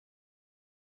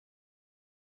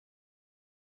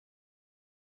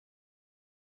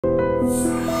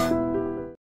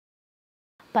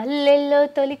పల్లెల్లో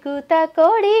తొలికూత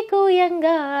కోడి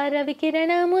కూయంగా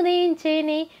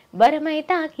రవికిరణముదించేనే వరమై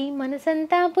తాకి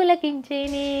మనసంతా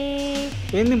పులకించేనే.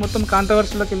 ఏంది మొత్తం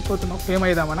కాంట్రవర్సీలోకి వెళ్ళిపోతున్నావు?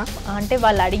 ఏమైదామనా? అంటే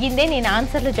వాళ్ళు అడిగిందే నేను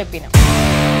ఆన్సర్లు చెప్పిన.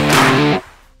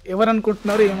 ఎవరు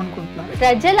అనుకుంటున్నారు, ఏమనుకుంటున్నారు?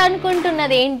 ప్రజలు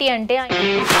అనుకుంటున్నది ఏంటి అంటే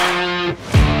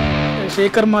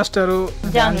శేఖర్ మాస్టరు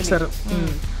డాన్సర్,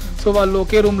 సో వాళ్ళు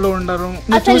ఒకే రూమ్ లో ఉండరు.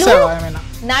 చూసావా ఏమైనా?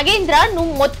 నాగేంద్ర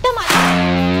నువ్వు మొత్తం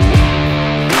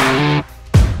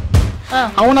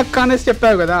అవునక్క అనేసి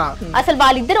చెప్పావు కదా. అసలు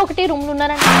వాళ్ళిద్దరు ఒకటే రూమ్ లో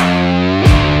ఉన్నారంట.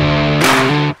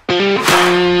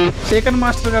 శేఖర్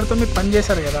మాస్టర్ గారితో మీరు పని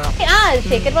చేశారు కదా.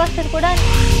 శేఖర్ మాస్టర్ కూడా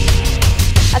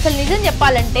అసలు నిజం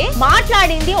చెప్పాలంటే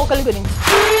మాట్లాడింది ఒకరి గురించి.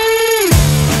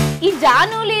 ఈ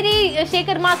జానులిరి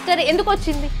శేఖర్ మాస్టర్ ఎందుకు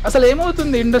వచ్చింది? అసలు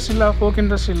ఏమవుతుంది ఇండస్ట్రీలో, ఫోక్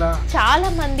ఇండస్ట్రీలో? చాలా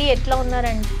మంది ఎట్లా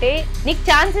ఉన్నారంటే నీకు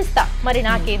ఛాన్స్ ఇస్తా మరి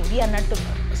నాకేంది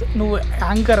అన్నట్టున్నారు. నువ్వు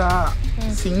యాంకరా,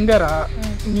 సింగరా,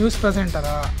 న్యూస్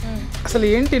ప్రెజెంటరా, అసలు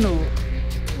ఏంటి నువ్వు?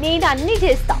 నేను అన్ని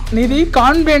చేస్తా. నీది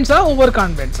కాన్ఫిడెన్సా, ఓవర్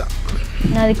కాన్ఫిడెన్సా?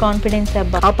 నాది కాన్ఫిడెన్స్.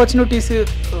 ఆపర్చునిటీస్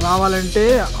రావాలంటే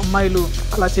అమ్మాయిలు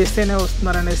అలా చేస్తేనే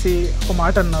వస్తున్నారు అనేసి ఒక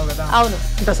మాట అన్నావు కదా. అవును,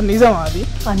 అంటే అసలు నిజమా అది?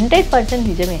 100%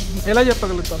 నిజమే. ఎలా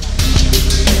చెప్పగలుగుతాను?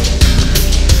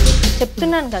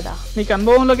 చెప్తున్నాను కదా, నీకు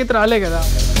అనుభవంలోకి అయితే రాలే కదా.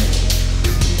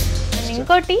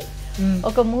 ఇంకోటి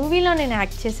ఒక మూవీలో నేను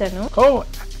యాక్ట్ చేశాను. ఓ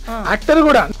యాక్టర్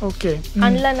కూడా? ఓకే.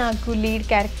 అందులో నాకు లీడ్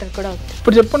క్యారెక్టర్ కూడా ఉంది.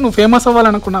 ఇప్పుడు చెప్పు, నువ్వు ఫేమస్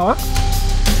అవ్వాలనుకున్నావా?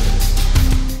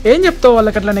 ఏం చెప్తావు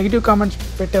వాళ్ళకి అట్లా నెగిటివ్ కామెంట్స్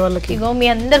పెట్టే వాళ్ళకి? ఇగో మీ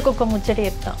అందరికి ఒక ముచ్చట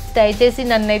చెప్తా, దయచేసి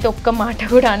నన్నైతే ఒక్క మాట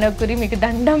కూడా అనకురి, మీకు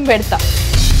దండం పెడతా.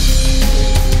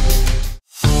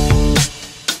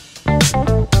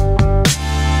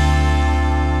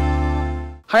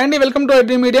 హాయ్ అండి, వెల్కమ్ టు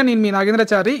ఎడ్రీ మీడియా. నేను మీ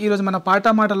నాగేంద్రచారి. ఈరోజు మన పాట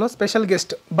మాటలో స్పెషల్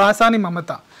గెస్ట్ బాసాని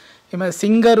మమత. ఈమె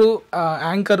సింగరు,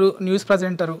 యాంకరు, న్యూస్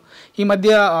ప్రజెంటరు. ఈ మధ్య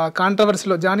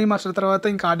కాంట్రవర్సీలో జానీ మాస్టర్ తర్వాత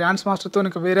ఇంకా డ్యాన్స్ మాస్టర్తో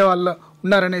ఇంకా వేరే వాళ్ళు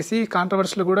ఉన్నారనేసి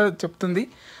కాంట్రవర్సీలో కూడా చెప్తుంది.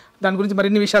 దాని గురించి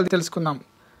మరిన్ని విషయాలు తెలుసుకుందాం.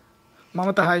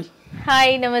 మమత హాయ్.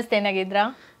 హాయ్, నమస్తే నాగేంద్ర.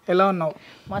 ఎలా ఉన్నావు?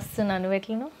 మస్తు. నన్ను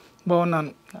ఎట్లను?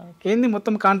 బాగున్నాను. ఏంది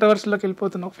మొత్తం కాంట్రవర్సీలోకి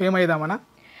వెళ్ళిపోతున్నావు? ఫేమ్ అయిదామనా?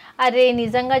 అరే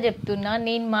నిజంగా చెప్తున్నా,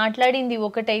 నేను మాట్లాడింది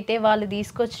ఒకటైతే వాళ్ళు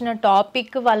తీసుకొచ్చిన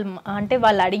టాపిక్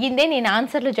వాళ్ళు అడిగిందే నేను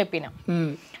ఆన్సర్లు చెప్పిన.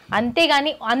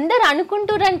 అంతేగాని అందరు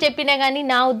అనుకుంటున్నారు అని చెప్పినా గానీ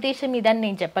నా ఉద్దేశం ఇదని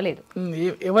నేను చెప్పలేదు.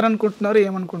 ఎవరు అనుకుంటున్నారు,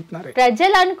 ఏమనుకుంటున్నారు?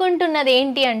 ప్రజలు అనుకుంటున్నది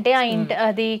ఏంటి అంటే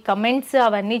అది కమెంట్స్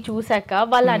అవన్నీ చూసాక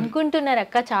వాళ్ళు అనుకుంటున్నారు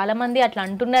అక్క చాలా మంది అట్లా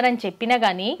అంటున్నారని చెప్పినా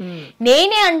గానీ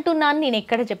నేనే అంటున్నాను నేను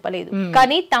ఎక్కడ చెప్పలేదు.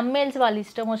 కానీ తమ్మెల్స్ వాళ్ళు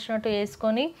ఇష్టం వచ్చినట్టు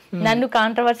వేసుకొని నన్ను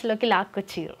కాంట్రవర్సీలోకి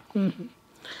లాక్కొచ్చారు.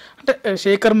 అంటే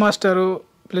శేఖర్ మాస్టరు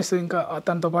ప్లస్ ఇంకా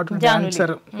తనతో పాటు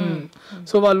డాన్సర్,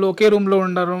 సో వాళ్ళు ఒకే రూమ్ లో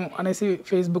ఉండరు అనేసి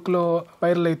ఫేస్బుక్ లో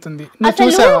వైరల్ అవుతుంది.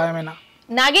 చూసావా ఏమైనా?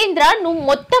 నాగేంద్ర నువ్వు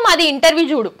మొత్తం అది ఇంటర్వ్యూ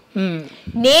చూడు.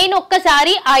 నేను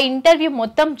ఒక్కసారి ఆ ఇంటర్వ్యూ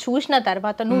మొత్తం చూసిన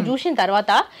తర్వాత, నువ్వు చూసిన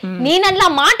తర్వాత నేను అట్లా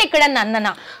మాట ఎక్కడన్నా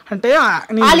అన్ననా? అంటే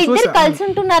వాళ్ళిద్దరు కలిసి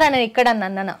ఉంటున్నారని ఎక్కడన్నా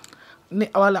అన్ననా?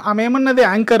 ఆమె ఏమన్నది,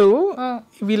 యాంకరు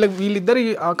వీళ్ళిద్దరు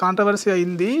కాంట్రవర్సీ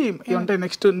అయింది అంటే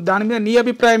నెక్స్ట్ దాని మీద నీ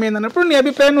అభిప్రాయం ఏందన్నప్పుడు నీ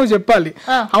అభిప్రాయం నువ్వు చెప్పాలి.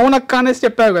 అవునక్క అనేసి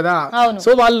చెప్పావు కదా.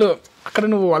 సో వాళ్ళు అక్కడ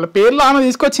నువ్వు వాళ్ళ పేర్లు ఆమె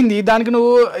తీసుకొచ్చింది, దానికి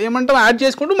నువ్వు ఏమంటావు యాడ్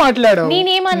చేసుకుంటూ మాట్లాడావు.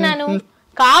 నేనేమన్నాను?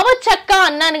 కావచ్చక్క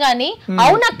అన్నాను గాని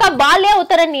అవునక్క బాలే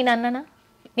అవుతారని నేను అన్నానా?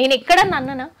 నేను ఎక్కడన్నా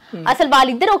అన్నానా? అసలు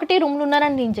వాళ్ళిద్దరు ఒకటే రూమ్ లో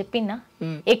ఉన్నారని నేను చెప్పినా?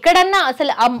 ఎక్కడన్నా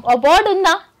అసలు అవార్డు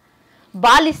ఉందా?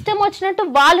 వాళ్ళు ఇష్టం వచ్చినట్టు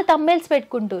వాళ్ళు తమ్మెల్స్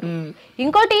పెట్టుకుంటారు.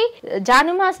 ఇంకోటి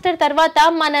జాను మాస్టర్ తర్వాత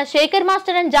మన శేఖర్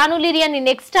మాస్టర్ అండ్ జానులిరి అని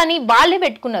నెక్స్ట్ అని వాళ్ళే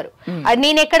పెట్టుకున్నారు. అది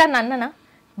నేను ఎక్కడన్నా అన్నానా?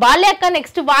 వాళ్ళే అక్క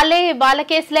నెక్స్ట్ వాళ్ళ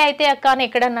కేసులే అయితే అక్క అని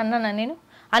ఎక్కడన్నా అన్నానా? నేను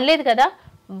అనలేదు కదా.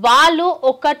 వాళ్ళు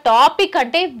ఒక టాపిక్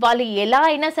అంటే వాళ్ళు ఎలా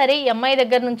అయినా సరే ఈ అమ్మాయి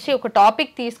దగ్గర నుంచి ఒక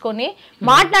టాపిక్ తీసుకొని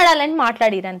మాట్లాడాలని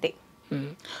మాట్లాడిరు అంతే.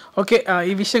 ఓకే,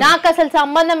 ఈ విషయం నాకు అసలు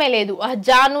సంబంధమే లేదు. ఆ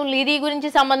జాను లిరి గురించి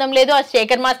సంబంధం లేదు, ఆ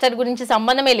శేఖర్ మాస్టర్ గురించి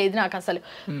సంబంధమే లేదు నాకు అసలు.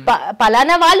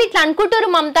 పలానా వాళ్ళు ఇట్లా అనుకుంటారు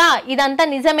మమత, ఇదంతా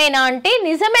నిజమేనా అంటే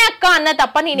నిజమే అక్క అన్న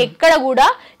తప్ప నేను ఎక్కడ కూడా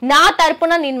నా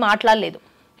తరపున నేను మాట్లాడలేదు.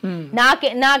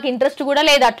 నాకు ఇంట్రెస్ట్ కూడా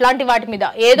లేదు అట్లాంటి వాటి మీద.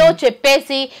 ఏదో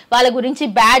చెప్పేసి వాళ్ళ గురించి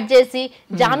బ్యాడ్ చేసి,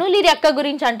 జానులిరి అక్క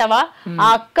గురించి అంటావా? ఆ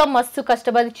అక్క మస్తు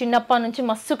కష్టపడి చిన్నప్పటి నుంచి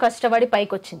మస్తు కష్టపడి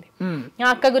పైకి వచ్చింది. ఆ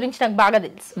అక్క గురించి నాకు బాగా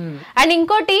తెలుసు. అండ్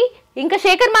ఇంకోటి ఇంకా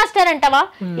శేఖర్ మాస్టర్ అంటావా?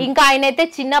 ఇంకా ఆయన అయితే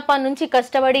చిన్నప్పటి నుంచి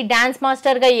కష్టపడి డాన్స్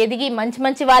మాస్టర్ గా ఎదిగి మంచి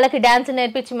మంచి వాళ్ళకి డాన్స్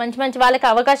నేర్పించి మంచి మంచి వాళ్ళకి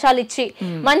అవకాశాలు ఇచ్చి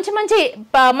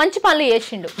మంచి పనులు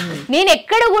చేసిండు. నేను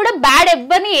ఎక్కడ కూడా బ్యాడ్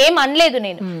ఎవ్వరిని ఏం అనలేదు.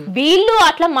 నేను వీళ్ళు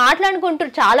అట్లా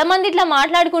మాట్లాడుకుంటారు, చాలా మంది ఇట్లా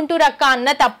మాట్లాడుకుంటారు అక్క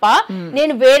అన్న తప్ప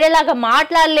నేను వేరేలాగా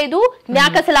మాట్లాడలేదు.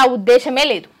 నాకు అసలు ఆ ఉద్దేశమే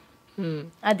లేదు.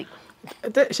 అది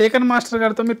అయితే శేఖర్ మాస్టర్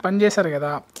గారితో మీరు పని చేశారు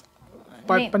కదా,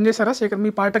 పనిచేసారా? శేఖర్ మీ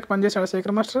పాటకి పనిచేసారా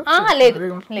శేఖర్ మాస్టర్?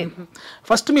 లేదు.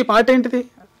 ఫస్ట్ మీ పాట ఏంటిది?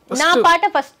 నా పాట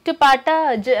ఫస్ట్ పాట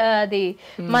అది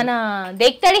మన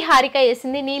దేక్తడి హారిక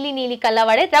వేసింది నీలి నీలి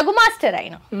కల్లవాడే రఘు మాస్టర్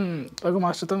ఆయన. రఘు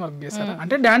మాస్టర్ తో వర్క్ చేశారు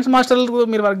అంటే డాన్స్ మాస్టర్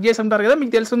మీరు వర్క్ చేసి ఉంటారు కదా,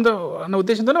 మీకు తెలుసుందో అన్న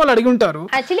ఉద్దేశంతో వాళ్ళు అడిగి ఉంటారు.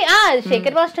 యాక్చువల్లీ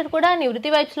శేఖర్ మాస్టర్ కూడా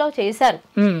నివృత్తి వైబ్స్ లో చేశారు.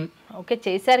 ఓకే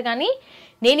చేశారు, కానీ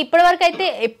నేను ఇప్పటి వరకు అయితే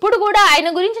ఎప్పుడు కూడా ఆయన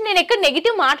గురించి నేను ఎక్కడ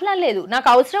నెగిటివ్ మాట్లాడలేదు, నాకు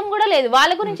అవసరం కూడా లేదు.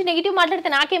 వాళ్ళ గురించి నెగిటివ్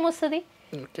మాట్లాడితే నాకేమొస్తుంది?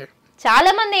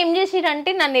 చాలా మంది ఏం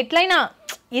చేసిరంటే నన్ను ఎట్లయినా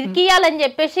ఇరికియాలని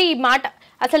చెప్పేసి ఈ మాట,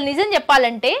 అసలు నిజం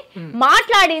చెప్పాలంటే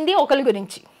మాట్లాడింది ఒకరి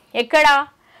గురించి,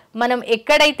 మనం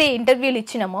ఎక్కడైతే ఇంటర్వ్యూలు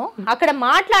ఇచ్చినామో అక్కడ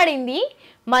మాట్లాడింది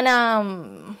మన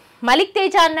మలిక్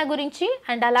తేజ అన్న గురించి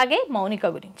అండ్ అలాగే మౌనిక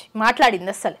గురించి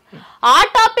మాట్లాడింది. అసలు ఆ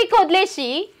టాపిక్ వదిలేసి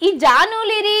ఈ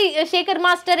జానులిరి శేఖర్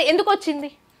మాస్టర్ ఎందుకు వచ్చింది?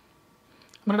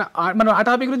 మనం ఆ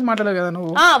టాపిక్ గురించి మాట్లాడలేదు కదా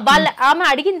నువ్వు. ఆమె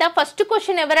అడిగిందా ఫస్ట్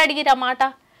క్వశ్చన్? ఎవరు అడిగిరా మాట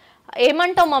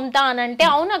ఏమంటావు మమతా అని అంటే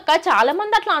అవునక్క చాలా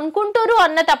మంది అట్లా అనుకుంటారు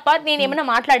అన్న తప్ప నేను ఏమైనా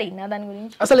మాట్లాడినా దాని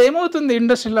గురించి? అసలు ఏమవుతుంది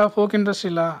ఇండస్ట్రీలో, ఫోక్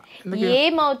ఇండస్ట్రీలో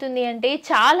ఏమవుతుంది అంటే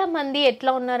చాలా మంది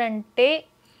ఎట్లా ఉన్నారంటే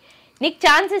నీకు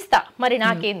ఛాన్స్ ఇస్తా మరి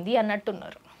నాకేంది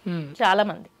అన్నట్టున్నారు చాలా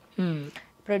మంది.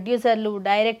 ప్రొడ్యూసర్లు,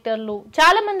 డైరెక్టర్లు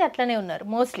చాలా మంది అట్లనే ఉన్నారు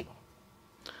మోస్ట్లీ.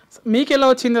 మీకు ఎలా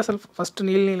వచ్చింది అసలు ఫస్ట్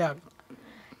నీళ్ళ?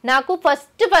 నాకు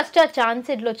ఫస్ట్ ఆ ఛాన్స్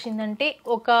ఎట్లా వచ్చిందంటే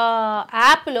ఒక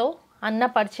యాప్లో అన్న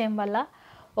పరిచయం వల్ల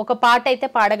ఒక పాట అయితే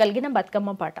పాడగలిగిన,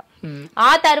 బతుకమ్మ పాట. ఆ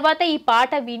తర్వాత ఈ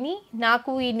పాట విని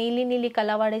నాకు ఈ నీలి నీలి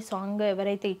కలవాడే సాంగ్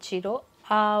ఎవరైతే ఇచ్చిరో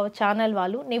ఆ ఛానల్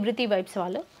వాళ్ళు, నివృత్తి వైబ్స్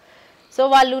వాళ్ళు, సో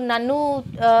వాళ్ళు నన్ను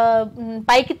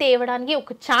పైకి తేవడానికి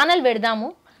ఒక ఛానల్ పెడదాము,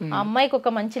 ఆ అమ్మాయికి ఒక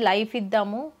మంచి లైఫ్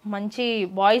ఇద్దాము, మంచి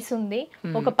వాయిస్ ఉంది,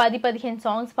 ఒక 10-15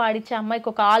 సాంగ్స్ పాడించి అమ్మాయికి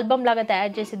ఒక ఆల్బమ్ లాగా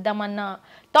తయారు చేసి ఇద్దామన్న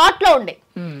థాట్ లో ఉండే.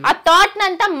 ఆ థాట్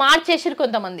నంతా మార్చేసారు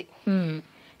కొంతమంది.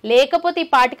 లేకపోతే ఈ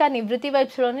పాటకి ఆ నివృత్తి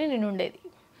వైబ్స్ లోనే నేను ఉండేది.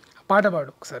 పాట పాడు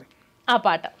ఒకసారి. ఆ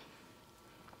పాట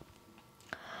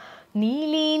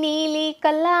నీలి నీలి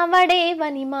కల్లావడే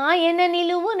వని మాయన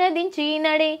నిలువున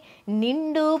దించినడే,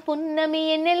 నిండు పున్నమి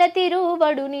ఎన్నెల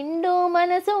తిరువడు నిండు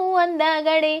మనసు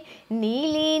అందాగడే,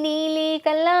 నీలి నీలి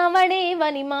కల్లావడే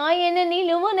వని మాయన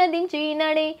నిలువున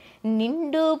దించినడే,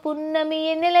 నిండు పున్నమి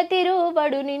ఎన్నెల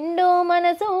తిరువడు నిండు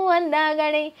మనసు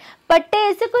అందాగడే,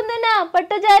 పట్టేసుకుందునా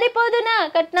పట్టు జారిపోదునా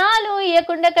కట్నాలు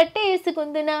ఇయ్యకుండా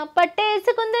కట్టేసుకుందునా,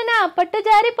 పట్టేసుకుందునా పట్టు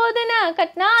జారిపోదునా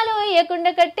కట్నాలు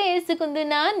ఇయ్యకుండా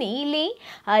కట్టేసుకుందునా, నీలి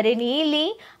అరే నీలి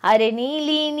అరే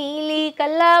నీలి నీలి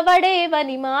కల్లావడే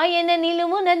వని మాయన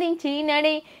నిలువున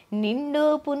దించినడే, నిండు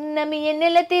పున్నమి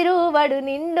ఎన్నెల తిరువడు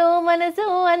నిండు మనసు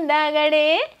అందాగడే.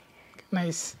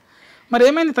 నైస్. మరి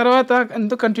ఏమైంది తర్వాత?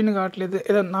 ఎందుకు కంటిన్యూ కావట్లేదు?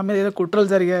 ఏదో నా మీద ఏదో కుట్రలు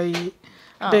జరిగాయి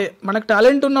అంటే, మనకు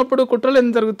టాలెంట్ ఉన్నప్పుడు కుట్రలు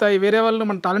ఎందుకు జరుగుతాయి? వేరే వాళ్ళు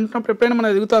మన టాలెంట్ ఉన్నప్పుడు ఎప్పుడైనా మనం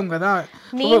ఎదుగుతాం కదా,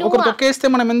 ఒకరు తొక్కేస్తే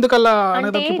మనం ఎందుకు అలా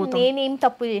తప్పిపోతాం? నేనేం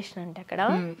తప్పు చేసిన అంటే అక్కడ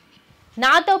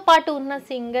నాతో పాటు ఉన్న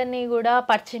సింగర్ ని కూడా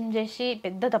పరిచయం చేసి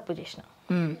పెద్ద తప్పు చేసిన.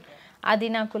 అది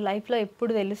నాకు లైఫ్ లో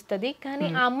ఎప్పుడు తెలుస్తుంది. కానీ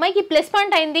ఆ అమ్మాయికి ప్లస్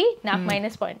పాయింట్ అయింది, నాకు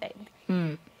మైనస్ పాయింట్ అయింది.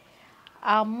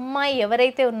 ఆ అమ్మాయి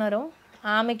ఎవరైతే ఉన్నారో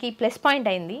ఆమెకి ప్లస్ పాయింట్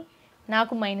అయింది,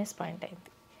 నాకు మైనస్ పాయింట్ అయింది.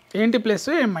 ఏంటి ప్లస్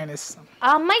ఏం మైనస్?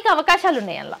 ఆ అమ్మాయికి అవకాశాలు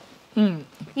ఉన్నాయి అలా,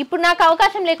 ఇప్పుడు నాకు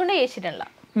అవకాశం లేకుండా చేసిరల్లా.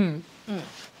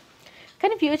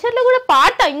 కానీ ఫ్యూచర్ లో కూడా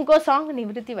పాట ఇంకో సాంగ్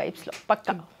నివృత్తి వైబ్స్ లో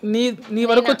పక్కా. నీ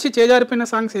వరకు వచ్చి చేజారిపోయిన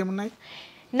సాంగ్స్ ఏమున్నాయి?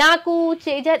 నాకు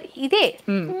చేజారి ఇదే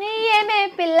ఏమే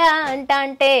పిల్ల అంట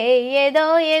అంటే ఏదో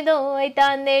ఏదో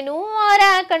అయితాందే, నువ్వురా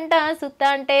కంట సుత్త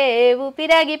అంటే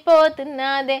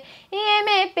ఊపిరాగిపోతున్నదే,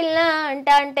 ఏమే పిల్ల అంట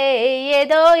అంటే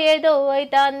ఏదో ఏదో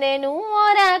అయితాందే,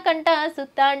 నువ్వురా కంట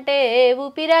సుత్త అంటే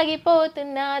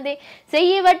ఊపిరాగిపోతున్నదే,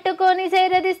 చెయ్యి పట్టుకొని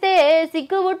సేరదిస్తే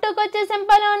సిగ్గు పుట్టుకొచ్చే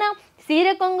సెంపలోన, సీర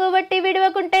కొంగు బట్టి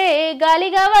విడవకుంటే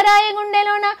గాలిగా వరాయ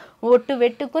గుండెలోన, ఒట్టు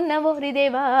పెట్టుకున్న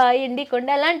ఓరిదేవా ఎండి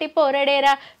కొండలాంటి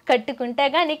పోరడేరా, కట్టుకుంటా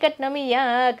గాని కట్నమియ్యా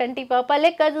కంటి పాప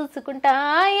లెక్క చూసుకుంటా,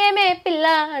 ఏమే పిల్ల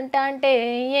అంట అంటే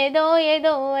ఏదో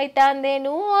ఏదో అయితాందే,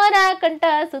 నువ్వురా కంట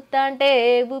సుత్త అంటే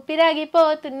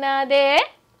ఊపిరాగిపోతున్నదే.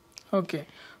 ఓకే,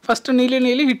 ఫస్ట్ నీలి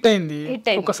నీలి హిట్ అయింది.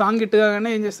 ఒక సాంగ్ హిట్ కాగానే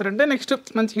ఏం చేస్తారంటే నెక్స్ట్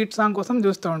మంచి హిట్ సాంగ్ కోసం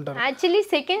చూస్తూ ఉంటారు. యాక్చువల్లీ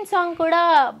సెకండ్ సాంగ్ కూడా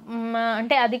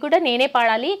అంటే అది కూడా నేనే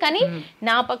పాడాలి, కానీ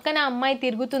నా పక్కన అమ్మాయి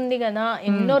తిరుగుతుంది కదా,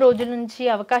 ఎన్నో రోజుల నుంచి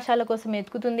అవకాశాల కోసం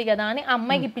ఎత్తుకుతుంది కదా అని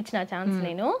అమ్మాయికి ఇప్పించిన ఛాన్స్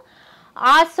నేను.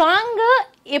 ఆ సాంగ్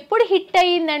ఎప్పుడు హిట్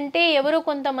అయ్యిందంటే ఎవరో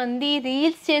కొంతమంది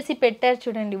రీల్స్ చేసి పెట్టారు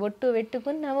చూడండి, ఒట్టు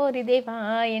పెట్టుకున్నావో రిదేవా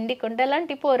ఎండి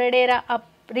కొండలాంటి పోరడేరా,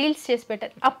 రీల్స్ చేసి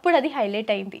పెట్టారు, అప్పుడు అది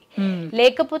హైలైట్ అయింది.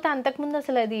 లేకపోతే అంతకుముందు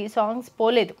అసలు అది సాంగ్స్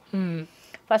పోలేదు.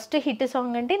 ఫస్ట్ హిట్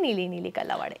సాంగ్ అంటే నీలి నీలి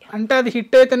కల్లవాడే. అంటే అది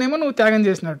హిట్ అయితేనేమో నువ్వు త్యాగం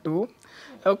చేసినట్టు,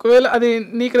 ఒకవేళ అది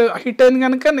నీకు హిట్ అయింది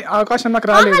కనుక అవకాశం నాకు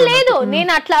రాలేదు. లేదు,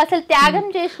 నేను అట్లా అసలు త్యాగం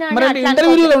చేసిన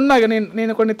ఇంటర్వ్యూలో ఉన్నా,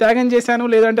 నేను కొన్ని త్యాగం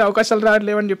చేశాను లేదంటే అవకాశాలు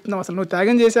రాలేవని చెప్తున్నావు. అసలు నువ్వు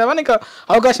త్యాగం చేసావా, నీకు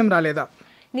అవకాశం రాలేదా?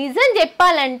 నిజం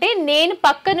చెప్పాలంటే నేను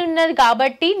పక్కనున్నది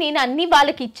కాబట్టి నేను అన్ని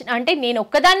వాళ్ళకి ఇచ్చిన, అంటే నేను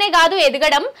ఒక్కదాన్నే కాదు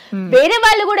ఎదగడం, వేరే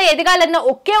వాళ్ళు కూడా ఎదగాలన్న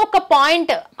ఒకే ఒక్క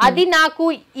పాయింట్, అది నాకు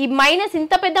ఈ మైనస్,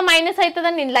 ఇంత పెద్ద మైనస్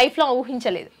అవుతుందని నేను లైఫ్ లో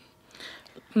ఊహించలేదు.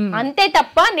 అంతే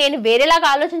తప్ప నేను వేరేలాగా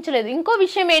ఆలోచించలేదు. ఇంకో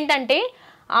విషయం ఏంటంటే,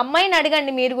 అమ్మాయిని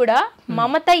అడగండి మీరు కూడా,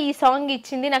 మమత ఈ సాంగ్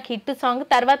ఇచ్చింది నాకు హిట్ సాంగ్,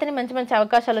 తర్వాతనే మంచి మంచి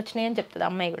అవకాశాలు వచ్చినాయి అని చెప్తుంది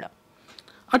అమ్మాయి కూడా.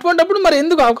 అటువంటిప్పుడు మరి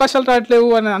ఎందుకు అవకాశాలు రావట్లేవు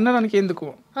అని అనడానికి ఎందుకు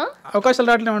అవకాశాలు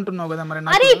రావట్లేవు అంటున్నావు కదా మరి?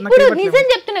 అరే ఇప్పుడు నిజం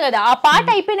చెప్తున్నా కదా, ఆ పాట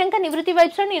అయిపోయినాక నివృత్తి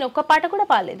వైబ్స్ లో నేను ఒక్క పాట కూడా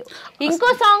పాడలేదు.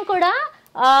 ఇంకో సాంగ్ కూడా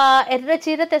ఎర్ర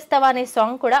చీర తెస్తావా అనే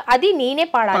సాంగ్ కూడా, అది నేనే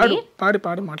పాడాలి. పాడి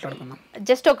పాడి మాట్లాడుకుందాం.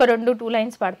 జస్ట్ ఒక 2-2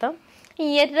 లైన్స్ పాడతాం.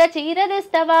 ఎర్ర చీర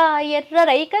తెస్తావా, ఎర్ర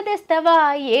రైక తెస్తావా,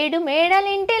 7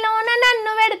 మేడలింటిలోన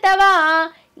నన్ను పెడతావా,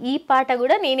 ఈ పాట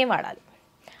కూడా నేనే వాడాలి.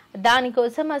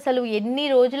 దానికోసం అసలు ఎన్ని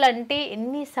రోజులు అంటే,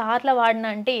 ఎన్ని సార్లు వాడినా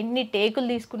అంటే, ఎన్ని టేకులు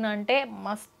తీసుకున్నా అంటే,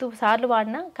 మస్తు సార్లు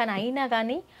వాడినా. కానీ అయినా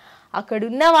కానీ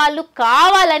అక్కడున్న వాళ్ళు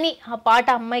కావాలని ఆ పాట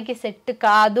అమ్మాయికి సెట్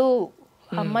కాదు,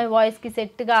 అమ్మాయి వాయిస్కి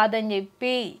సెట్ కాదని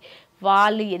చెప్పి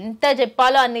వాళ్ళు ఎంత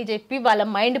చెప్పాలో అన్ని చెప్పి వాళ్ళ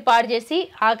మైండ్ పాడు చేసి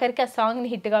ఆఖరికి ఆ సాంగ్ని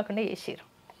హిట్ కాకుండా చేసారు.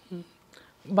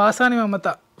 బాసాని మమత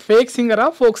fake సింగరా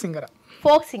folk సింగరా?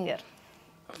 Folk singer.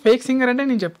 Fake singer అంటే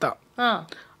నేను చెప్తా,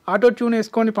 ఆటో ట్యూన్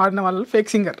వేసుకొని పాడిన వాళ్ళు ఫేక్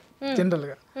సింగర్ జనరల్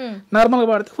గా, నార్మల్ గా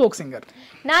పాడితే ఫోక్ సింగర్.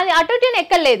 నాది ఆటో ట్యూన్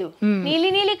ఎక్కలేదు, నీలి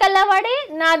నీలి కల్లా వాడే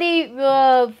నాది,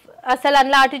 అసలు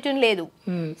అందులో ఆటో ట్యూన్ లేదు.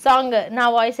 సాంగ్ నా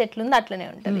వాయిస్ ఎట్లుంది అట్లనే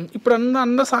ఉంటుంది. ఇప్పుడు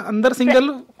అందరు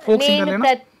సింగర్లు ఫోక్ సింగర్.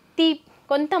 ప్రతి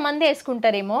కొంతమంది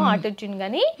వేసుకుంటారేమో ఆటో ట్యూన్,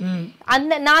 కానీ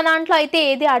నా దాంట్లో అయితే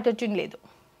ఏది ఆటో ట్యూన్ లేదు,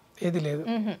 ఏది లేదు,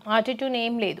 ఆటో ట్యూన్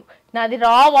ఏం లేదు. నాది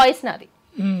రా వాయిస్ నాది.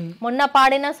 మొన్న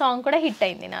పాడిన సాంగ్ కూడా హిట్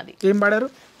అయింది నాది. ఏం పాడారు?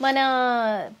 మన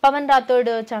పవన్ రాథోడ్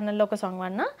ఛానల్లో ఒక సాంగ్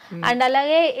పాడినా. అండ్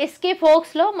అలాగే ఎస్కే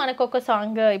ఫోక్స్ లో మనకు ఒక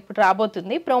సాంగ్ ఇప్పుడు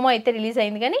రాబోతుంది, ప్రోమో అయితే రిలీజ్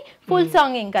అయింది కానీ ఫుల్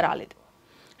సాంగ్ ఇంకా రాలేదు.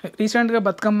 రీసెంట్ గా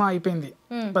బతుకమ్మ అయిపోయింది,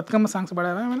 బతుకమ్మ సాంగ్స్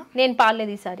పాడావా? నేను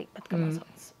పాడలేదు ఈసారి బతుకమ్మ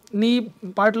సాంగ్స్. నీ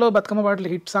పాటలో బతుకమ్మ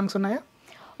పాటలు హిట్ సాంగ్స్ ఉన్నాయా?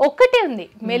 ఒక్కటే ఉంది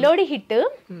మెలోడీ హిట్,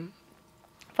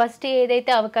 ఫస్ట్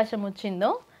ఏదైతే అవకాశం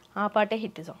వచ్చిందో ఆ పాటే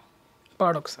హిట్ సాంగ్.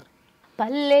 పాడు ఒకసారి.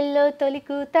 పల్లెల్లో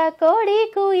తొలికూత కోడి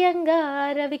కూయంగా,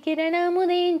 రవి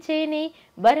కిరణముదించేనే,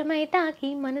 వరమై తాకి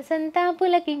మనసంతా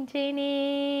పులకించేనే,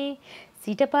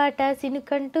 సిటపాట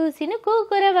సినుకంటూ సినుకు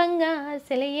కురవంగా,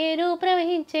 సెలయేరు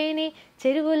ప్రవహించేనే,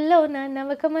 చెరువుల్లో నా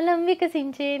నవకమలం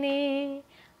వికసించేనే.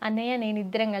 అన్నయ్య నేను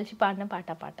ఇద్దరం కలిసి పాడిన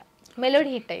పాట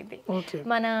మెలోడీ హిట్ అయింది.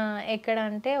 మన ఎక్కడ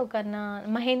అంటే ఒక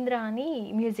మహేంద్ర అని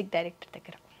మ్యూజిక్ డైరెక్టర్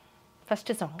దగ్గర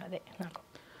ఫస్ట్ సాంగ్ అదే. నాకు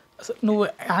నువ్వు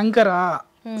యాంకరా,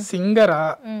 సింగరా,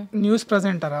 న్యూస్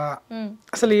ప్రజెంటరా,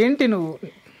 అసలు ఏంటి నువ్వు?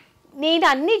 నేను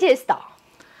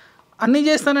అన్ని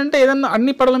చేస్తానంటే ఏదన్నా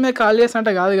అన్ని పడల మీద కాల్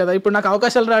చేస్తానంటే కాదు కదా. ఇప్పుడు నాకు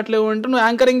అవకాశాలు రావట్లేవు అంటే నువ్వు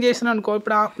యాంకరింగ్ చేసిన అనుకో,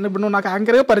 ఇప్పుడు నువ్వు నాకు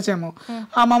యాంకర్గా పరిచయము,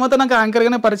 ఆ మమత నాకు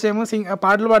యాంకర్గానే పరిచయము,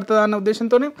 పాటలు పాడుతుందా అన్న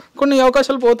ఉద్దేశంతో కొన్ని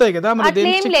అవకాశాలు పోతాయి కదా.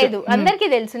 లేదు, అందరికీ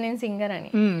తెలుసు నేను సింగర్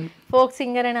అని, ఫోక్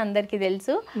సింగర్ అని అందరికీ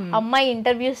తెలుసు. అమ్మాయి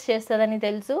ఇంటర్వ్యూస్ చేస్తుందని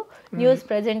తెలుసు, న్యూస్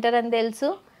ప్రెజెంటర్ అని తెలుసు,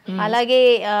 అలాగే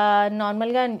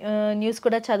నార్మల్ గా న్యూస్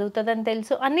కూడా చదువుతుందని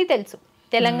తెలుసు, అన్ని తెలుసు.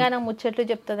 తెలంగాణ ముచ్చట్లు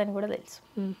చెప్తుందని కూడా తెలుసు.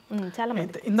 చాలా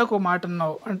మంది. ఇందాక ఒక మాట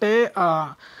అన్నావు, అంటే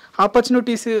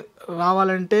ఆపర్చునిటీస్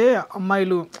రావాలంటే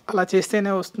అమ్మాయిలు అలా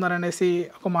చేస్తేనే వస్తున్నారు అనేసి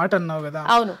ఒక మాట అన్నావు కదా.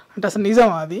 అవును. అంటే అసలు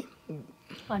నిజమా అది?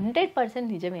 100%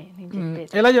 నిజమే.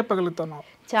 ఎలా చెప్పగలుగుతున్నావు?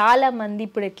 చాలా మంది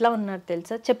ఇప్పుడు ఎట్లా ఉన్నారు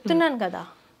తెలుసా, చెప్తున్నాను కదా.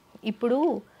 ఇప్పుడు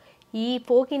ఈ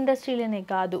ఫోక్ ఇండస్ట్రీలోనే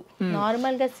కాదు,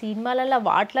 నార్మల్ గా సినిమాలలో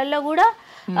వాటిలలో కూడా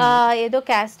ఏదో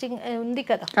కాస్టింగ్ ఉంది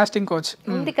కదా, కాస్టింగ్ కోచ్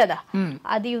ఉంది కదా,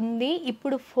 అది ఉంది.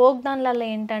 ఇప్పుడు ఫోక్ దానిలలో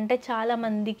ఏంటంటే చాలా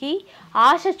మందికి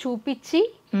ఆశ చూపించి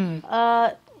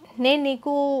నేను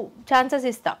నీకు ఛాన్సెస్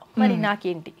ఇస్తా మరి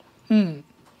నాకేంటి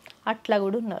అట్లా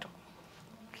కూడా ఉన్నారు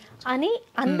అని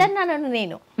అందరిని అనను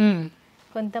నేను.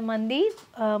 కొంతమంది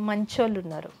మంచోళ్ళు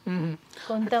ఉన్నారు,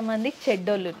 కొంతమంది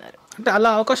చెడ్డోళ్ళు ఉన్నారు. అంటే అలా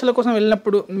అవకాశాల కోసం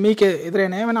వెళ్ళినప్పుడు మీకే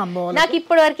ఎదురైనా ఏమైనా అనుభవాలు? నాకు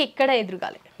ఇప్పటి వరకు ఎక్కడ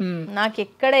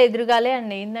ఎదురుగాలే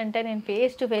అండి. ఏంటంటే నేను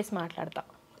ఫేస్ టు ఫేస్ మాట్లాడతా.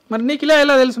 మరి నీకు ఇలా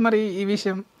ఎలా తెలుసు మరి ఈ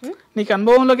విషయం? నీకు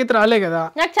అనుభవంలోకి అయితే రాలే కదా.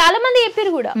 నాకు చాలా మంది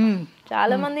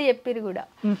చెప్పారు కూడా,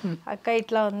 అక్క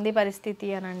ఇట్లా ఉంది పరిస్థితి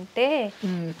అని అంటే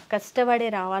కష్టపడే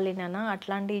రావాలి నాన్న,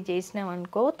 అట్లాంటివి చేసినావు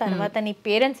అనుకో తర్వాత నీ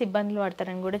పేరెంట్స్ ఇబ్బందులు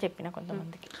పడతారని కూడా చెప్పిన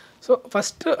కొంతమందికి. So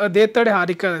first Dethadi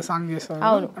Harika song చేశారు.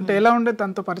 అవును. అంటే ఎలా ఉండేది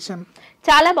తనతో పరిచయం?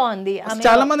 చాలా బాగుంది.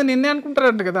 చాలా మంది నిన్నే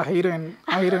అనుకుంటారంట కదా హీరోయిన్.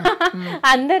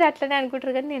 అందరు అట్లనే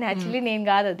అనుకుంటారు కానీ నేను యాక్చువల్లీ నేను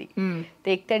కాదు, అది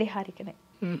దేత్తడి హారికనే.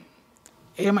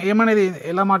 ఏమనేది,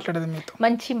 ఎలా మాట్లాడేది మీతో?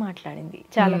 మంచి మాట్లాడింది,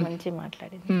 చాలా మంచి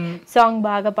మాట్లాడింది. సాంగ్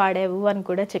బాగా పాడావు అని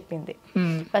కూడా చెప్పింది.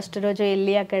 ఫస్ట్ రోజు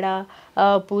వెళ్ళి అక్కడ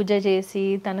పూజ చేసి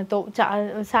తనతో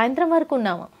సాయంత్రం వరకు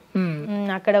ఉన్నాము.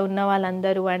 అక్కడ ఉన్న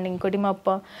వాళ్ళందరూ అండ్ ఇంకోటి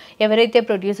ఎవరైతే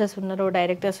ప్రొడ్యూసర్స్ ఉన్నారో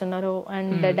డైరెక్టర్స్ ఉన్నారో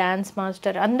అండ్ డాన్స్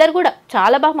మాస్టర్ అందరు కూడా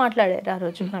చాలా బాగా మాట్లాడారు ఆ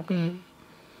రోజు నాకు.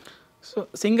 సో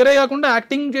సింగరే కాకుండా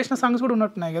యాక్టింగ్ చేసిన సాంగ్స్ కూడా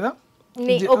ఉన్నట్టున్నాయి కదా?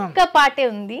 ఒక్క పాటే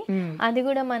ఉంది, అది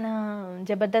కూడా మన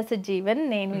జబర్దస్త్ జీవన్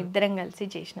నేను ఇద్దరం కలిసి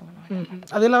చేసినాం అన్నమాట.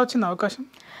 అది ఎలా వచ్చింది అవకాశం?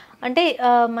 అంటే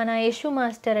మన యశు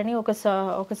మాస్టర్ అని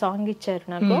ఒక సాంగ్ ఇచ్చారు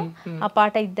నాకు, ఆ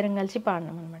పాట ఇద్దరం కలిసి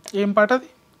పాడినాం అనమాట. ఏం పాట అది?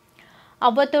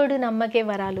 అవ్వతోడు నమ్మకే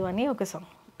వరాలు అని ఒక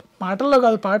సాంగ్. మాటల్లో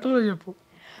కాదు, పాటల్లో చెప్పు.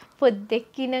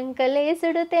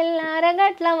 పొద్దెక్కినంకలేసుడు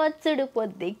తెల్లారగట్ల వచ్చుడు,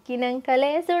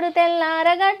 పొద్దెక్కినంకలేసుడు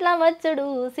తెల్లారగట్ల వచ్చుడు,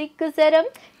 సిగ్గుసరం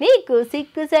నీకు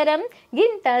సిగ్గుసరం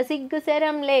గింత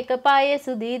సిగ్గుసరం లేకపాయే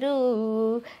సుధీరు,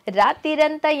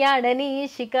 రాత్రిరంతా యాడని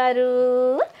షికారు,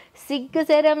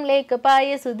 సిగ్గుసరం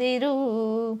లేకపాయే సుధీరు,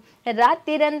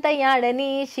 రాత్రిరంతా యాడని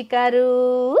షికారు,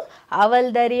 అవల్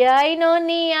దర్యాయినో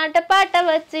నీ ఆటపాట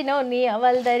వచ్చినో నీ,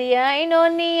 అవల్ దర్యాయినో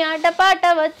నీ ఆటపాట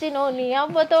వచ్చినో నీ,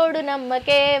 అవ్వతోడు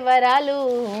నమ్మకే వరాలు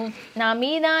నా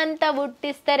మీద అంతా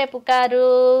పుట్టిస్తరే పుకారు,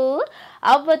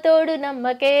 అవ్వతోడు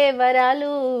నమ్మకే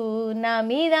వరాలు నా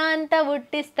మీద అంతా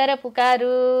పుట్టిస్తరే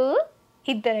పుకారు.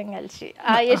 ఇద్దరం కలిసి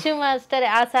ఆ యశు మాస్టర్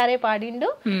ఆ సారే పాడిండు,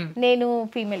 నేను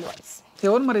ఫీమేల్ వాయిస్.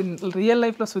 ఎవరు మరి రియల్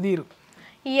లైఫ్ లో సుధీర్?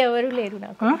 ఎవరు లేరు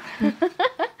నాకు,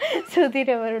 సుధీర్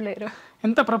ఎవరు లేరు.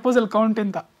 ఎంత ప్రపోజల్ కౌంట్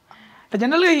ఎంత?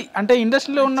 జనరల్ గా అంటే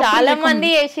ఇండస్ట్రీలో ఉన్న చాలా మంది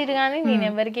చేసిరు కానీ నేను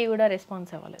ఎవరికి కూడా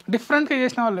రెస్పాన్స్ అవ్వలేదు. డిఫరెంట్ గా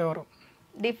చేసిన వాళ్ళు ఎవరు?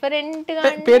 డిఫరెంట్ గా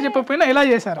పేరు చెప్పకపోయినా ఎలా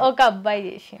చేశారు? ఒక అబ్బాయి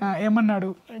చేసి ఏమన్నాడు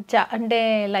అంటే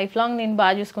లైఫ్ లాంగ్ నేను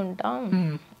బాగా చూసుకుంటా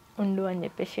ఉండు అని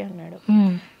చెప్పేసి అన్నాడు,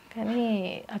 కానీ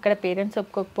అక్కడ పేరెంట్స్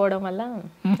ఒప్పుకోకపోవడం వల్ల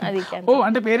అది.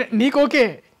 అంటే నీకు ఓకే,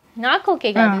 నాకు ఓకే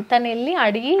కాదు, తను వెళ్ళి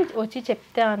అడిగి వచ్చి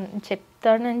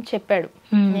చెప్తానని చెప్పాడు.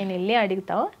 నేను వెళ్ళి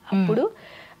అడుగుతా, అప్పుడు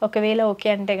ఒకవేళ ఓకే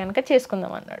అంటే కనుక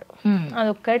చేసుకుందాం అన్నాడు.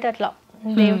 అదొక్కటి అట్లా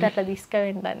దేవుడు అట్లా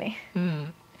తీసుకువెంటని.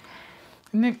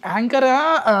 యాంకర్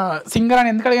సింగర్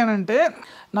అని ఎందుకు అడిగానంటే,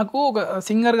 నాకు ఒక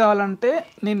సింగర్ కావాలంటే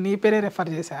నేను నీ పేరే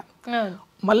రెఫర్ చేశా,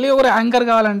 మళ్ళీ ఒకరు యాంకర్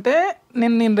కావాలంటే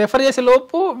నేను రెఫర్ చేసే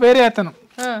లోపు వేరే అతను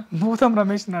భూతం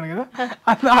రమేష్ ఉన్నాడు కదా,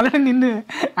 అది ఆల్రెడీ నిన్ను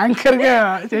యాంకర్ గా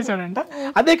చేశాడంట.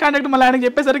 అదే కాంటాక్ట్ మళ్ళీ ఆయనకి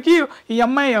చెప్పేసరికి ఈ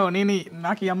అమ్మాయి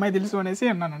నాకు ఈ అమ్మాయి తెలుసు అనేసి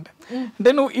అన్నానంట.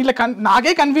 అంటే నువ్వు ఇలా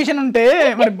నాకే కన్ఫ్యూజన్ ఉంటే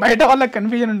మరి బయట వాళ్ళకి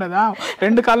కన్ఫ్యూజన్ ఉండదా?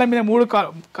 2 కాళ్ళ మీద 3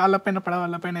 కాళ్ళ పైన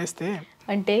పడవాళ్ళ పైన వేస్తే.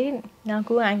 అంటే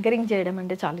నాకు యాంకరింగ్ చేయడం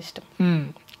అంటే చాలా ఇష్టం,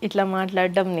 ఇట్లా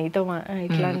మాట్లాడడం నీతో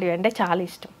ఇట్లాంటివి అంటే చాలా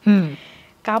ఇష్టం.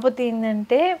 కాకపోతే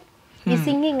ఏంటంటే ఈ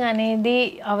సింగింగ్ అనేది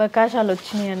అవకాశాలు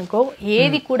వచ్చినాయి అనుకో,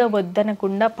 ఏది కూడా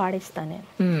వద్దనకుండా పాడిస్తాను నేను.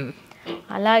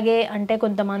 అలాగే అంటే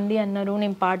కొంతమంది అన్నారు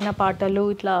నేను పాడిన పాటలు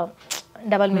ఇట్లా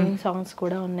డబల్ మీనింగ్ సాంగ్స్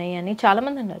కూడా ఉన్నాయి అని చాలా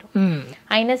మంది అన్నారు.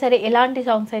 అయినా సరే ఎలాంటి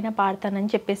సాంగ్స్ అయినా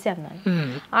పాడతానని చెప్పేసి అన్నాను.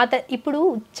 ఇప్పుడు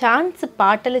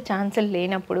పాటలు ఛాన్సులు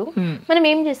లేనప్పుడు మనం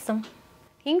ఏం చేస్తాం,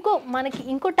 మనకి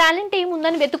ఇంకో టాలెంట్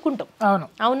ఏముందని వెతుక్కుంటాం.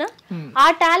 అవునా? ఆ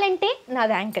టాలెంటే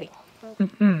నాది యాంకరింగ్.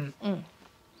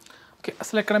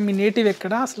 అసలు ఎక్కడ మీ నేటివ్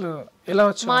ఎక్కడ, అసలు ఎలా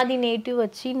వచ్చి? మాది నేటివ్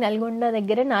వచ్చి నల్గొండ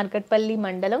దగ్గర నార్కట్పల్లి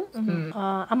మండలం,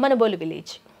 అమ్మనబోలు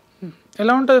విలేజ్.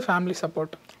 ఎలా ఉంటుంది ఫ్యామిలీ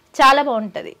సపోర్ట్? చాలా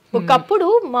బాగుంటది. ఒకప్పుడు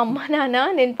మా అమ్మ నాన్న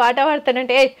నేను పాట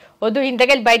పాడతానంటే వద్దు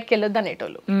ఇంతకెళ్ళి బయటకు వెళ్ళొద్దు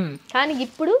అనేటోళ్ళు, కానీ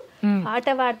ఇప్పుడు పాట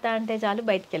పాడతా అంటే చాలు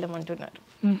బయటకు వెళ్ళమంటున్నారు.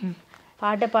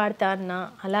 పాట పాడతా అన్నా,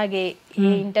 అలాగే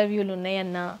ఏ ఇంటర్వ్యూలు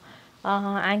ఉన్నాయన్నా,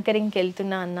 యాంకరింగ్కి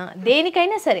వెళ్తున్నా అన్నా,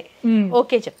 దేనికైనా సరే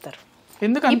ఓకే చెప్తారు.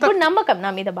 ఇప్పుడు నమ్మకం నా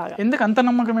మీద బాగా. ఎందుకు అంత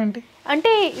నమ్మకం ఏంటి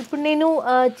అంటే ఇప్పుడు నేను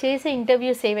చేసే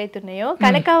ఇంటర్వ్యూస్ ఏవైతున్నాయో,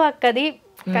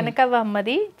 కనకవ్వ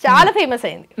అమ్మది చాలా ఫేమస్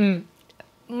అయింది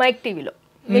మైక్ టీవీలో,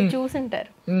 మీరు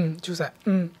చూసుంటారు. చూసా.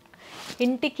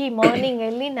 ఇంటికి మార్నింగ్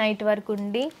వెళ్ళి నైట్ వరకు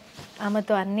ఉండి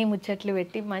ఆమెతో అన్ని ముచ్చట్లు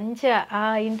పెట్టి మంచిగా ఆ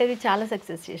ఇంటర్వ్యూ చాలా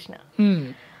సక్సెస్ చేసిన.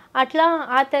 అట్లా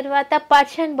ఆ తర్వాత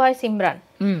పర్షియన్ బాయ్ సిమ్రాన్,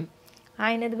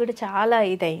 ఆయనది కూడా చాలా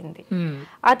ఇదయింది.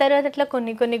 ఆ తర్వాత అట్లా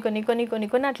కొన్ని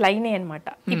అట్లా అయినాయి అనమాట.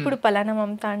 ఇప్పుడు పలానా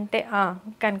మమత అంటే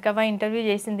కనకవ్వ ఇంటర్వ్యూ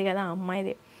చేసింది కదా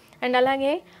అమ్మాయిదే. అండ్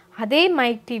అలాగే అదే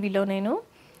మైక్ టీవీలో నేను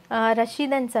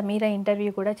రషీద్ అండ్ సమీరా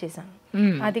ఇంటర్వ్యూ కూడా చేశాను,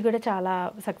 అది కూడా చాలా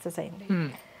సక్సెస్ అయింది.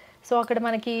 సో అక్కడ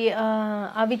మనకి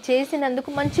అవి చేసినందుకు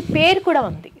మంచి పేరు కూడా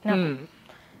ఉంది నాకు.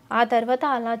 ఆ తర్వాత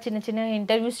అలా చిన్న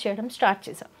ఇంటర్వ్యూస్ చేయడం స్టార్ట్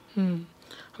చేశాను.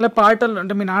 అలా పాటలు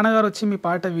అంటే మీ నాన్నగారు వచ్చి మీ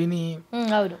పాట విని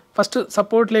ఫస్ట్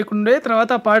సపోర్ట్ లేకుండే,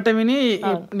 తర్వాత ఆ పాట విని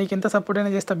నీకు ఎంత సపోర్ట్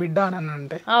అయినా చేస్తా బిడ్డ అని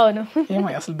అంటే, అవును, ఏమో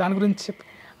అసలు దాని గురించి చెప్పు.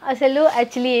 అసలు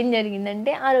యాక్చువల్లీ ఏం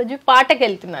జరిగిందంటే, ఆ రోజు పాటకి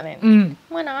వెళ్తున్నా నేను,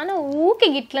 మా నాన్న ఊకే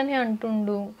గిట్లనే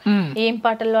అంటుండు, ఏం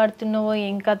పాటలు పాడుతున్నావో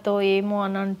ఏం కథో ఏమో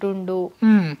అని అంటుండు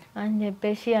అని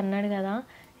చెప్పేసి అన్నాడు కదా.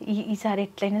 ఈసారి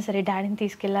ఎట్లయినా సరే డాడీని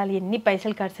తీసుకెళ్ళాలి, ఎన్ని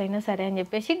పైసలు ఖర్చు అయినా సరే అని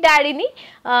చెప్పేసి డాడీని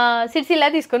సిరిసిల్ల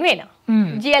తీసుకొని పోయినా,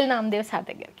 జిఎల్ నామదేవ్ సార్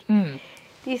దగ్గరికి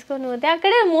తీసుకొని పోతే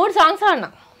అక్కడ 3 సాంగ్స్ ఆడినా.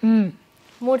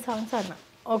 3 సాంగ్స్ ఆడినా.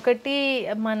 ఒకటి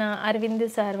మన అరవింద్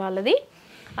సార్ వాళ్ళది,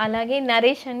 అలాగే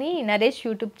నరేష్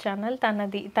యూట్యూబ్ ఛానల్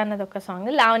తనది ఒక సాంగ్,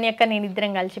 లావణ్యక్క నేను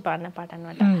ఇద్దరం కలిసి పాడిన పాట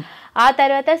అనమాట. ఆ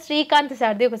తర్వాత శ్రీకాంత్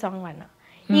సార్ది ఒక సాంగ్ పాడినా.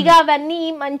 ఇక అవన్నీ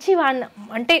మంచి వాడిన.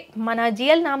 అంటే మన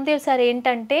జిఎల్ నామదేవ్ సార్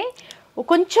ఏంటంటే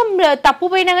కొంచెం తప్పు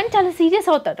పోయినా కానీ చాలా సీరియస్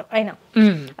అవుతాడు ఆయన.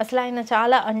 అసలు ఆయన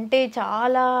చాలా అంటే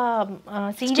చాలా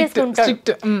సీరియస్ గా ఉంటాడు,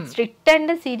 స్ట్రిక్ట్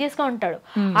అండ్ సీరియస్ గా ఉంటాడు.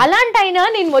 అలాంటి ఆయన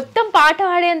నేను మొత్తం పాట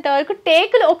పాడేంత వరకు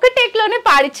ఒక టేక్ లోనే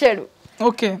పాడిచ్చాడు.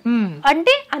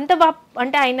 అంటే అంత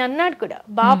అంటే ఆయన అన్నాడు కూడా,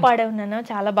 బాగా పాడేవన్నా,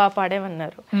 చాలా బాగా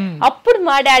పాడేవన్నారు. అప్పుడు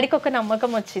మా డాడీకి ఒక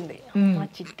నమ్మకం వచ్చింది, మా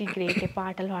చిట్టి గ్రేట్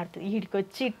పాటలు పాడుతుంది, వీడికి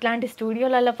వచ్చి ఇట్లాంటి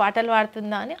స్టూడియోలలో పాటలు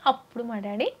పాడుతుందా అని. అప్పుడు మా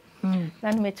డాడీ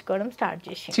నన్ను మెచ్చుకోవడం స్టార్ట్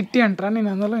చేసి. చిట్టి అంటారా? నేను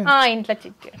అందులో ఇంట్లో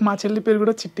చిట్టి, మా చెల్లి పేరు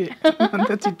కూడా చిట్టి,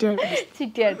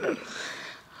 చిట్టి అంటారు.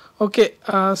 ఓకే,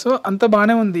 సో అంత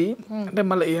బాగానే ఉంది. అంటే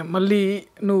మళ్ళీ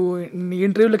నువ్వు నీ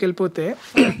ఇంటర్వ్యూలోకి వెళ్ళిపోతే,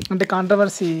 అంటే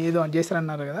కాంట్రవర్సీ ఏదో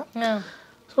చేశారన్నారు కదా,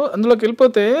 సో అందులోకి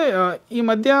వెళ్ళిపోతే ఈ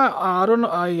మధ్య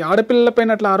ఆడపిల్లల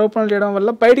పైన అట్లా ఆరోపణలు చేయడం వల్ల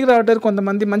బయటికి రావట్లేదు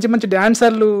కొంతమంది మంచి మంచి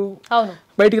డాన్సర్లు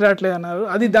బయటికి రావట్లేదు అన్నారు.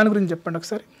 అది దాని గురించి చెప్పండి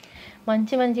ఒకసారి.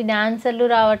 మంచి డాన్సర్లు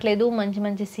రావట్లేదు,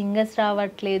 మంచి సింగర్స్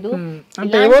రావట్లేదు.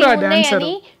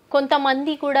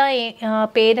 కొంతమంది కూడా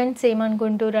పేరెంట్స్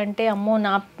ఏమనుకుంటారు అంటే, అమ్మో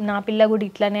నా పిల్ల కూడా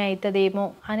ఇట్లానే అవుతుందేమో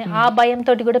అని ఆ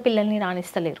భయంతో కూడా పిల్లల్ని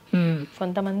రాణిస్తలేరు.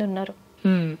 కొంతమంది ఉన్నారు.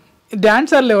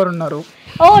 డాన్సర్లు ఎవరున్నారు?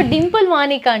 డింపుల్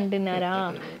మోనిక అంటున్నారా?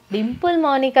 డింపుల్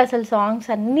మోనిక అసలు సాంగ్స్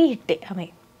అన్ని హిట్టే ఆమె.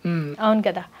 అవును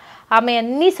కదా, ఆమె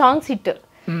అన్ని సాంగ్స్ హిట్.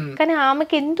 కానీ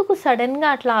ఆమెకి ఎందుకు సడన్ గా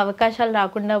అట్లా అవకాశాలు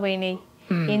రాకుండా పోయినాయి?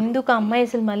 ఎందుకు అమ్మాయి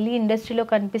అసలు మళ్ళీ ఇండస్ట్రీలో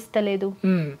కనిపిస్తలేదు?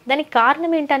 దానికి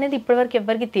కారణం ఏంటనేది ఇప్పటివరకు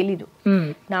ఎవరికి తెలీదు,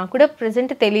 నాకు కూడా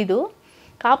ప్రెసెంట్ తెలీదు.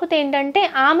 కాకపోతే ఏంటంటే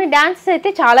ఆమె డాన్స్ అయితే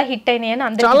చాలా హిట్ అయినాయి అని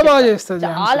అందరూ చాలా బాగా చేస్తుంది.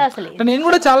 చాలా అసలు నేను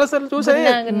కూడా చాలా సార్లు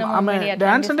చూసాను ఆమె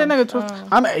డాన్స్. అంటే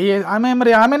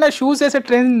ఆమె షూస్ వేసే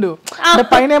ట్రెండ్,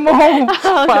 పైన ఏమో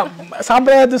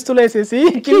సాంప్రదాయ దుస్తులు వేసేసి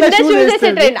కింద షూస్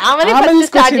వేసేది.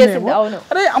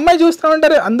 అరే అమ్మాయి చూస్తూ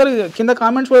ఉంటారు అందరు, కింద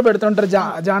కామెంట్స్ కూడా పెడుతుంటారు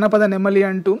జానపద నెమ్మలి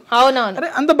అంటూ.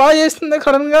 అరే అంత బాగా చేస్తుంది,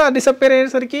 సడన్ గా డిసప్పేర్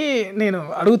అయ్యేసరికి నేను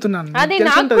అడుగుతున్నాను.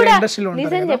 ఇండస్ట్రీలో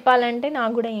నిజం చెప్పాలంటే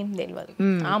నాకు కూడా ఏం తెలియదు.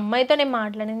 ఆ అమ్మాయితో నేను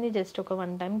మాట్లాడింది జస్ట్ ఒక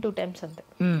 1 time 2 times అంతే.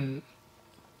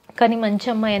 కానీ మంచి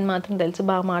అమ్మాయి అని మాత్రం తెలుసు,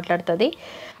 బాగా మాట్లాడుతుంది,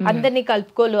 అందరినీ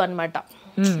కలుపుకోలు అనమాట,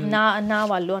 నా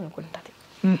వాళ్ళు అనుకుంటది.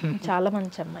 చాలా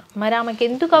మంచి అమ్మాయి. మరి ఆమెకి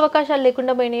ఎందుకు అవకాశాలు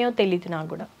లేకుండా పోయినాయో తెలియదు నాకు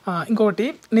కూడా. ఇంకొకటి,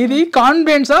 నీది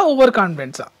కాన్ఫిడెన్సా ఓవర్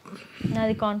కాన్ఫిడెన్సా?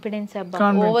 నాది కాన్ఫిడెన్స్.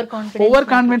 ఓవర్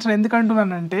కాన్ఫిడెన్స్ ఎందుకు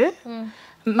అంటున్నానంటే,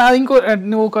 నాది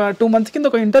నువ్వు ఒక 2 months కింద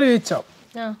ఒక ఇంటర్వ్యూ ఇచ్చావు.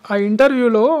 ఆ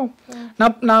ఇంటర్వ్యూలో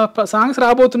నా సాంగ్స్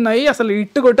రాబోతున్నాయి, అసలు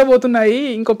ఇట్టు కొట్టబోతున్నాయి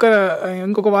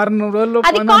ఇంకొక వారం రోజుల్లో.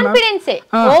 అది కాన్ఫిడెన్సే,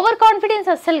 ఓవర్ కాన్ఫిడెన్స్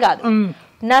అస్సలు కాదు.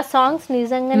 నా సాంగ్స్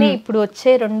నిజంగానే ఇప్పుడు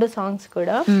వచ్చే 2 songs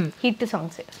కూడా హిట్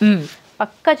సాంగ్స్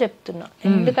పక్కా చెప్తున్నా.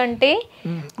 ఎందుకంటే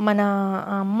మన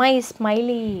అమ్మాయి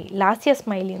స్మైలీ, లాస్ట్ ఇయర్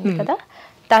స్మైలీ ఉంది కదా,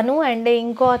 తను అండ్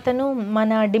ఇంకో అతను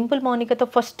మన డింపుల్ మోనికతో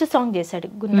ఫస్ట్ సాంగ్ చేశాడు,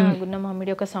 గున్న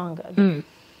మామిడి ఒక సాంగ్.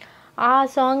 ఆ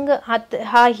సాంగ్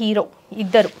ఆ హీరో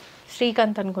ఇద్దరు,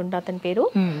 శ్రీకాంత్ అనుకుంటా అతని పేరు.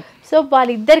 సో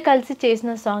వాళ్ళిద్దరు కలిసి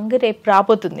చేసిన సాంగ్ రేపు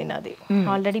రాబోతుంది. నాది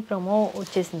ఆల్రెడీ ప్రోమో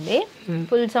వచ్చేసింది,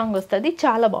 ఫుల్ సాంగ్ వస్తుంది,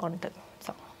 చాలా బాగుంటుంది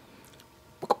సాంగ్.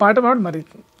 ఒక పాట పాడు మరి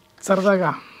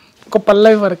సరదాగా, ఒక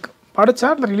పల్లవి వరకు పాడొచ్చా?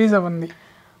 అట్లా రిలీజ్ అవ్వండి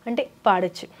అంటే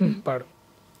పాడొచ్చు. పాడు,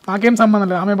 నాకేం సంబంధం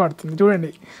లేదు, ఆమె పాడుతుంది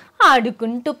చూడండి.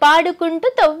 ఆడుకుంటూ పాడుకుంటూ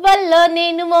తవ్వల్లో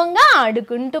నేను మొంగ,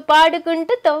 ఆడుకుంటూ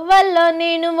పాడుకుంటూ తవ్వల్లో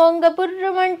నేను మొంగ,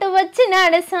 బుర్రమంటూ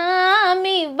వచ్చినాడ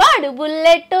సామి వాడు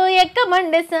బుల్లెట్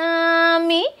ఎక్కమండ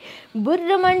సామి,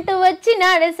 బుర్రమంటూ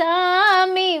వచ్చినాడ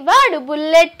సామి వాడు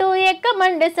బుల్లెట్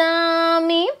ఎక్కమండ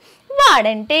సామి,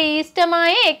 వాడంటే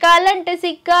ఇష్టమాయే కాలంటే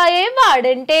సిగ్గాయే,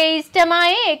 వాడంటే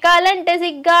ఇష్టమాయే కాలంటే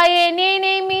సిగ్గాయే,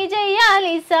 నేనేమి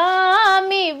చెయ్యాలి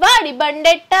సామి వాడి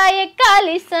బండెట్ట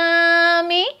ఎక్కాలి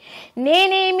సామి,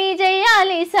 నేనేమి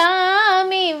చెయ్యాలి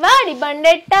సామి వాడి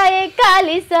బండెట్ట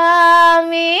ఎక్కాలి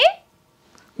సామి.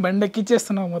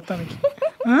 బండెక్కిచ్చేస్తున్నావు మొత్తానికి.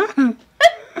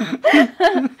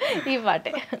 ఈ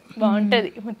పాటే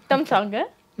బాగుంటది, మొత్తం సాంగ్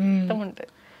మొత్తం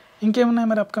ఉంటది. ఇంకేమున్నాయి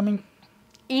మరి అప్కమింగ్?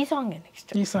 ఈ సాంగ్ నెక్స్ట్,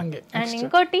 ఈ సాంగ్. అండ్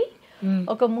ఇంకోటి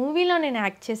ఒక మూవీలో నేను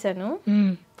యాక్ట్ చేశాను.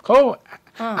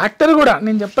 యాక్టర్ కూడా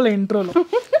నేను చెప్పలే ఇంట్రోలో,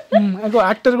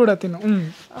 యాక్టర్ కూడా తిను.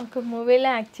 ఒక మూవీలో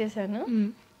యాక్ట్ చేశాను,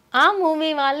 ఆ మూవీ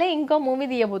వాళ్ళే ఇంకో మూవీ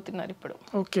తీయబోతున్నారు ఇప్పుడు.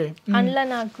 ఓకే, అందులో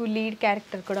నాకు లీడ్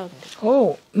క్యారెక్టర్ కూడా ఉంది. ఓ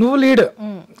నువ్వు లీడ్?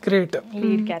 గ్రేట్.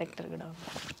 లీడ్ క్యారెక్టర్ కూడా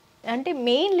ఉంది, అంటే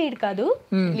మెయిన్ లీడ్ కాదు,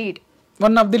 lead,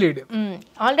 one of the lead.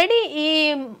 Already ఈ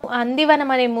అందివనం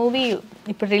అనే మూవీ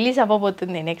ఇప్పుడు రిలీజ్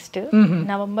అవ్వబోతుంది నెక్స్ట్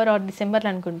November or December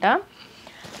అనుకుంటా.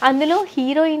 అందులో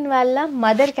హీరోయిన్ వాళ్ళ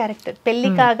మదర్ క్యారెక్టర్ పెళ్లి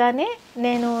కాగానే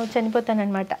నేను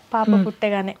చనిపోతానన్నమాట, పాప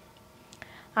పుట్టగానే.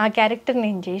 ఆ క్యారెక్టర్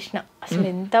నేను చేసిన. అసలు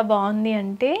ఎంత బాగుంది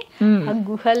అంటే ఆ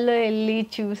గుహల్లో వెళ్ళి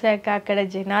చూసాక అక్కడ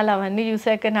జనాలు అవన్నీ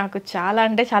చూసాక నాకు చాలా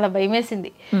అంటే చాలా భయం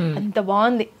వేసింది. అంత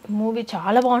బాగుంది మూవీ,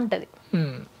 చాలా బాగుంటది.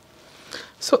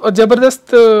 సో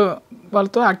జబర్దస్త్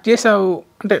వాళ్ళతో యాక్ట్ చేసావు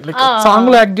అంటే సాంగ్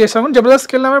లో యాక్ట్ చేసావు,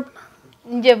 జబర్దస్త్కి వెళ్ళావా?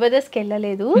 జబర్దస్త్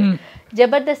వెళ్ళలేదు.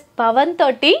 జబర్దస్త్ పవన్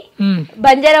తోటి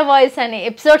బంజారా వాయిస్ అనే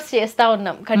ఎపిసోడ్స్ చేస్తా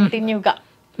ఉన్నాం కంటిన్యూగా.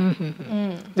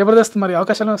 జబర్దస్త్ మరి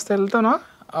అవకాశాలు వస్తే వెళ్తానా?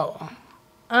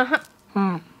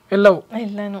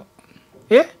 వెళ్ళాను.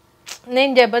 ఏ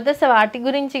నేను జబర్దస్త్ వాటి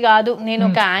గురించి కాదు, నేను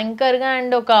ఒక యాంకర్ గా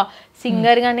అండ్ ఒక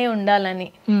సింగర్ గానే ఉండాలని.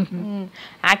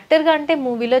 యాక్టర్ గా అంటే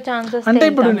మూవీలో ఛాన్సెస్ అంటే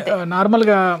ఇప్పుడు నార్మల్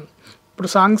గా ఇప్పుడు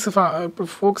సాంగ్స్, ఇప్పుడు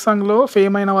ఫోక్ సాంగ్ లో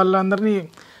ఫేమ్ అయిన వాళ్ళందరినీ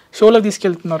షోలకు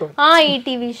తీసుకెళ్తున్నారు. ఈ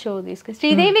టీవీ షో తీసుకెళ్ళి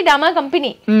శ్రీదేవి డ్రామా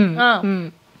కంపెనీ.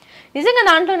 నిజంగా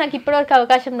దాంట్లో నాకు ఇప్పటివరకు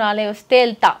అవకాశం రాలే, వస్తే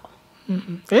వెళ్తా.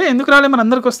 ఎందుకు రాలే? మరి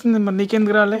అందరికి వస్తుంది, మరి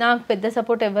నీకెందుకు రాలే? నాకు పెద్ద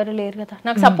సపోర్ట్ ఎవరు లేరు కదా,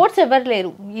 నాకు సపోర్ట్స్ ఎవరు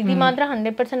లేరు. ఇది మాత్రం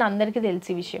 100% అందరికి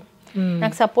తెలిసి విషయం.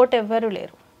 నాకు సపోర్ట్ ఎవరు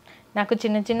లేరు. నాకు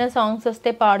చిన్న చిన్న సాంగ్స్ వస్తే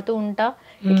పాడుతూ ఉంటా,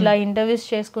 ఇట్లా ఇంటర్వ్యూస్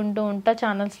చేసుకుంటూ ఉంటా,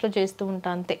 ఛానల్స్ లో చేస్తూ ఉంటా,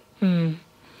 అంతే.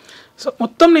 సో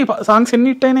మొత్తం నీ సాంగ్స్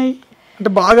ఎన్ని హిట్ అయినాయి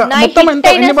అంటే బాగా?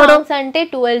 సాంగ్స్ అంటే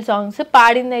 12 సాంగ్స్,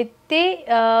 పాడింది అయితే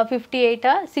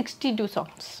 58 62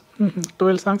 సాంగ్స్.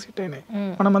 12 సాంగ్స్ హిట్ అయినాయి.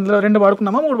 మనం అందులో 2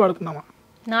 పాడుకున్నామా, 3 పాడుకున్నామా?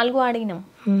 4 ఆడినాం.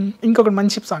 ఇంకొకటి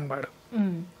మంచి సాంగ్ పాడు.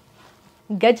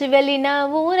 గజవెలిన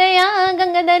ఊరయా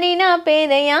గంగధరిన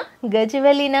పేదయా,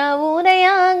 గజవెలిన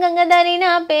ఊరయా గంగధరిన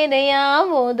పేదయా,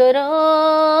 ఓదొరో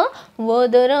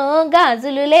ఓదొరో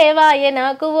గాజులు లేవాయ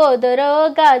నాకు, ఓదొరో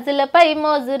గాజులపై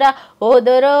మోజురా,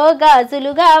 ఓదొరో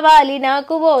గాజులు కావాలి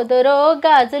నాకు, ఓదొరో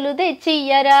గాజులు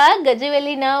తెచ్చియ్యరా.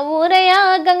 గజవెలిన ఊరయా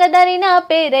గంగధరిన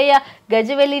పేదయా,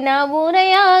 గజవెలిన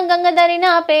ఊరయా గంగధరిన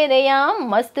పేదయా,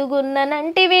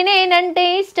 మస్తుగున్ననంటివి నేనంటే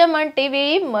ఇష్టమంటివి,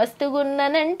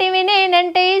 మస్తుగున్ననంటివి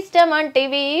నేనంటే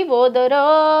ఇష్టమంటివి, ఓదొరో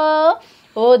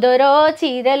ఓదొరో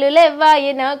చీరలు లెవ్వాయి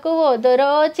నాకు,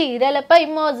 ఓదొరో చీరలపై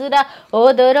మోజురా,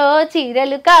 ఓదొరో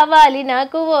చీరలు కావాలి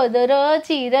నాకు, ఓదొరో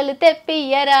చీరలు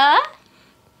తెప్పియ్యరా.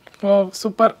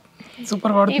 Super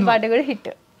super. ఈ పాట కూడా హిట్.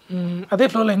 అదే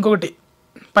ఫ్లోలో ఇంకొకటి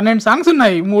 12 సాంగ్స్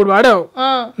ఉన్నాయి, 3 పాడావు,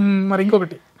 మరి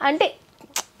ఇంకొకటి అంటే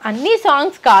అన్ని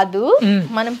సాంగ్స్ కాదు,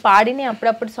 మనం పాడిన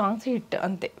అప్పుడప్పుడు సాంగ్స్ హిట్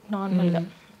అంతే నార్మల్ గా.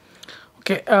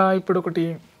 ఓకే, ఇప్పుడు ఒకటి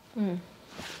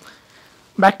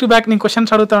బ్యాక్ టు బ్యాక్ నీ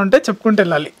క్వశ్చన్స్ అడుగుతా ఉంటే చెప్పుకుంటూ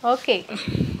వెళ్ళాలి. ఓకే.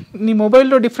 నీ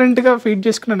మొబైల్లో డిఫరెంట్ గా ఫీడ్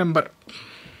చేసుకున్న నెంబర్?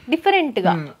 డిఫరెంట్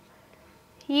గా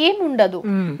ఏముండదు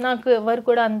నాకు, ఎవరు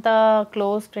కూడా అంత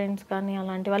క్లోజ్ ఫ్రెండ్స్ కానీ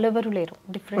అలాంటి వాళ్ళు ఎవరు లేరు.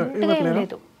 డిఫరెంట్ గా ఏం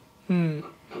లేదు.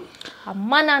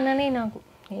 అమ్మ నాన్ననే నాకు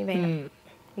ఏవైనా,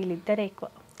 వీళ్ళిద్దరే ఎక్కువ.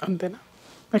 అంతేనా?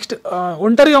 నెక్స్ట్,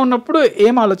 ఒంటరిగా ఉన్నప్పుడు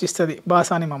ఏం ఆలోచిస్తుంది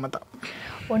బాసాని మమత?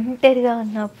 ఒంటరిగా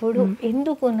ఉన్నప్పుడు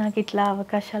ఎందుకు నాకు ఇట్లా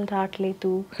అవకాశాలు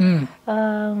రావట్లేదు,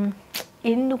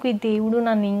 ఎందుకు ఈ దేవుడు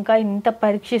నన్ను ఇంకా ఇంత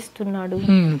పరీక్షిస్తున్నాడు,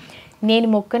 నేను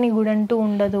మొక్కని గుడంటూ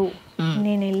ఉండదు,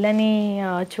 నేను వెళ్ళని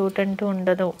చోటంటూ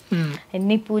ఉండదు,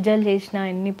 ఎన్ని పూజలు చేసినా,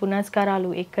 ఎన్ని పునస్కారాలు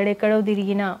ఎక్కడెక్కడో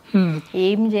తిరిగినా,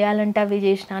 ఏం చేయాలంటే అవి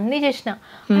చేసినా, అన్ని చేసినా,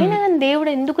 అయినా కానీ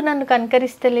దేవుడు ఎందుకు నన్ను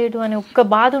కనకరిస్తలేడు అనే ఒక్క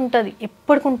బాధ ఉంటుంది,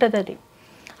 ఎప్పటికుంటుంది అది.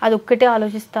 అది ఒక్కటే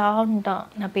ఆలోచిస్తూ ఉంటా,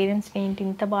 నా పేరెంట్స్ని ఏంటి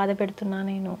ఇంత బాధ పెడుతున్నా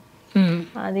నేను,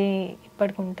 అది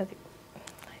ఇప్పటికుంటుంది.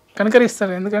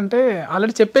 కనకరిస్తారు, ఎందుకంటే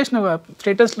ఆల్రెడీ చెప్పేసినావు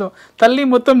స్టేటస్ లో, తల్లి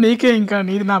మొత్తం నీకే, ఇంకా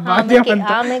నీది నా బాధ్యత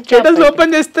అంతా. స్టేటస్ లో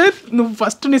ఓపెన్ చేస్తే నువ్వు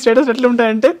ఫస్ట్ నీ స్టేటస్ ఎట్లా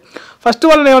ఉంటాయంటే, ఫస్ట్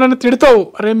వాళ్ళని ఎవరైనా తిడతావు,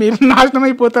 అరే మీరు నాశనం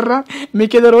అయిపోతారా,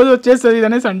 మీకు ఏదో రోజు వచ్చేస్తుంది ఇది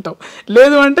అనేసి అంటావు.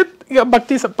 లేదు అంటే ఇక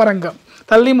భక్తి పరంగా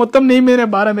తల్లి మొత్తం నీ మీదనే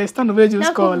భారం వేస్తా, నువ్వే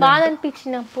చూసుకోవాలి. బాధ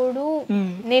అనిపించినప్పుడు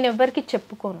నేను ఎవరికి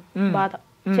చెప్పుకోను బాధ,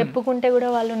 చెప్పుకుంటే కూడా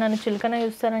వాళ్ళు నన్ను చులకన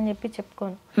చూస్తారని చెప్పి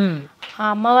చెప్పుకోను. ఆ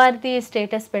అమ్మవారిది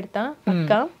స్టేటస్ పెడతా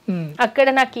పక్క, అక్కడ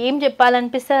నాకు ఏం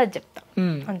చెప్పాలనిపిస్తే అది చెప్తా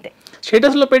అంతే.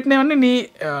 స్టేటస్ లో పెట్టినవన్నీ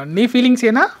నీ ఫీలింగ్స్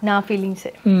ఏనా? నా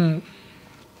ఫీలింగ్సే.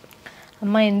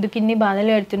 అమ్మ ఎందుకు ఇన్ని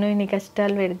బాధలు పెడుతున్నావు, ఇన్ని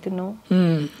కష్టాలు పెడుతున్నావు,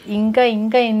 ఇంకా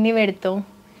ఇంకా ఎన్ని పెడతావు,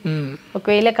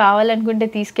 ఒకవేళ కావాలనుకుంటే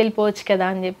తీసుకెళ్ళిపోవచ్చు కదా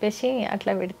అని చెప్పేసి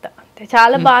అట్లా పెడతా.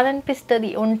 చాలా బాధ అనిపిస్తుంది,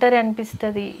 ఒంటరి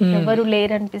అనిపిస్తుంది, ఎవరు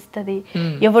లేరు అనిపిస్తుంది,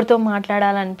 ఎవరితో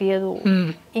మాట్లాడాలనిపించదు,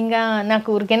 ఇంకా నాకు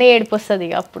ఊరికేనే ఏడుపు వస్తుంది.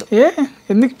 అప్పుడు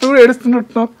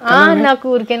నాకు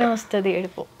ఊరికేనే వస్తుంది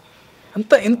ఏడుపు.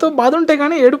 అంత ఎంతో బాధ ఉంటే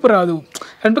కానీ ఏడుపు రాదు.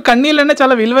 అంటే కన్నీళ్ళు అంటే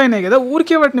చాలా విలువైనాయి కదా,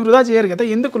 ఊరికే వాటిని వృధా చేయరు కదా,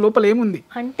 ఎందుకు లోపల ఏముంది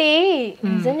అంటే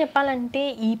నిజం చెప్పాలంటే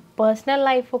ఈ పర్సనల్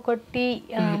లైఫ్ ఒకటి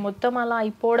మొత్తం అలా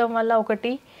అయిపోవడం వల్ల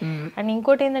ఒకటి, అండ్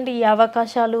ఇంకోటి ఏంటంటే ఈ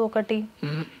అవకాశాలు ఒకటి,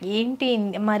 ఏంటి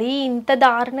మరీ ఇంత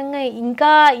దారుణంగా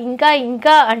ఇంకా ఇంకా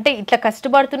ఇంకా అంటే ఇట్లా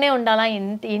కష్టపడుతూనే ఉండాలా,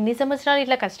 ఎన్ని సంవత్సరాలు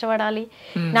ఇట్లా కష్టపడాలి,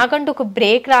 నాకంటూ ఒక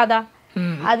బ్రేక్ రాదా,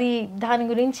 అది దాని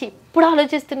గురించి ఎప్పుడు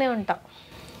ఆలోచిస్తూనే ఉంటా.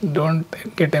 Don't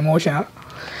get emotion.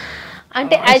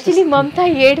 అంటే యాక్చువల్లీ మమత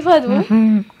ఏడవదు,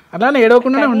 అలానే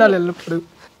ఏడవకుండానే ఉండాలి ఎల్లప్పుడు.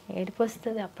 ఏడుపు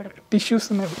వస్తుంది అప్పుడప్పుడు. టిష్యూస్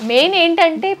మెయిన్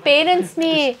ఏంటంటే పేరెంట్స్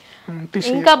ని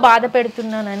ఇంకా బాధ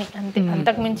పెడుతున్నానని, అంతే,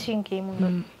 అంతకు మించి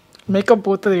ఇంకేముండదు. మేకప్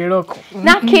పోతుంది, ఏడవకు.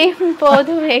 నాకేం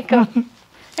పోదు మేకప్.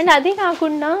 అండ్ అదే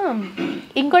కాకుండా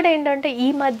ఇంకోటి ఏంటంటే ఈ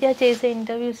మధ్య చేసే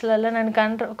ఇంటర్వ్యూస్లలో నన్ను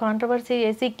కాంట్రవర్సీ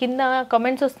చేసి కింద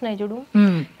కామెంట్స్ వస్తున్నాయి చూడు,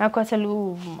 నాకు అసలు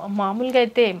మామూలుగా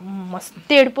అయితే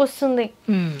మస్తు ఏడుపు వస్తుంది.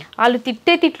 వాళ్ళు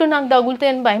తిట్టే తిట్లు నాకు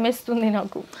తగులుతాయని భయం వేస్తుంది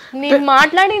నాకు. నేను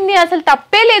మాట్లాడింది అసలు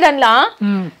తప్పే లేదల్లా,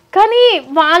 కానీ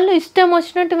వాళ్ళు ఇష్టం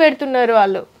వచ్చినట్టు పెడుతున్నారు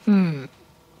వాళ్ళు.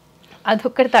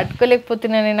 అదొక్కటి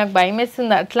తట్టుకోలేకపోతున్నాను, నాకు భయం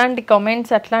వేస్తుంది. అట్లాంటి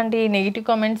కామెంట్స్, అట్లాంటి నెగిటివ్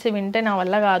కామెంట్స్ వింటే నా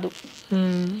వల్ల కాదు.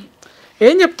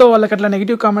 ఏం చెప్తావు వాళ్ళకి అట్లా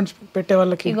నెగిటివ్ కామెంట్స్ పెట్టే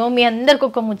వాళ్ళకి? ఇగో మీ అందరికి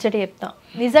ఒక ముచ్చట చెప్తా,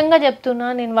 నిజంగా చెప్తున్నా,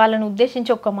 నేను వాళ్ళని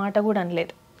ఉద్దేశించి ఒక్క మాట కూడా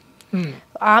అనలేదు.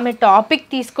 ఆమె టాపిక్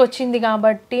తీసుకొచ్చింది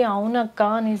కాబట్టి అవునక్క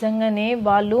నిజంగానే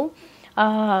వాళ్ళు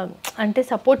అంటే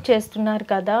సపోర్ట్ చేస్తున్నారు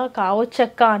కదా,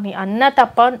 కావచ్చక్క అని అన్న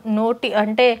తప్ప,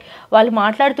 అంటే వాళ్ళు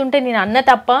మాట్లాడుతుంటే నేను అన్న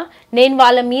తప్ప నేను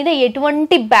వాళ్ళ మీద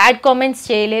ఎటువంటి బ్యాడ్ కామెంట్స్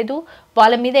చేయలేదు,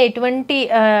 వాళ్ళ మీద ఎటువంటి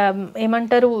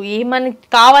ఏమంటారు ఏమని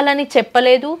కావాలని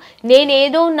చెప్పలేదు,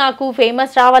 నేనేదో నాకు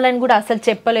ఫేమస్ రావాలని కూడా అసలు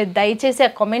చెప్పలేదు. దయచేసి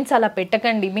ఆ కామెంట్స్ అలా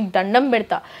పెట్టకండి, మీకు దండం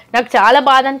పెడతా. నాకు చాలా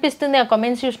బాధ అనిపిస్తుంది ఆ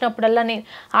కామెంట్స్ చూసినప్పుడల్లా. నేను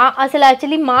అసలు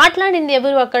యాక్చువల్లీ మాట్లాడింది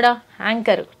ఎవరు అక్కడ?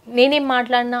 యాంకర్. నేనేం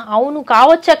మాట్లాడినా? అవును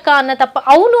కావచ్చక్క అన్న తప్ప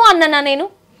అవును అన్ననా? నేను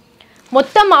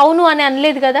మొత్తం అవును అని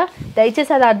అనలేదు కదా.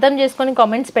 దయచేసి అది అర్థం చేసుకొని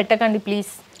కామెంట్స్ పెట్టకండి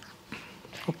ప్లీజ్.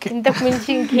 ఇంతకు మించి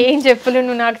ఇంకేం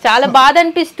చెప్పలేను. నాకు చాలా బాధ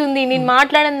అనిపిస్తుంది నేను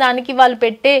మాట్లాడిన దానికి వాళ్ళు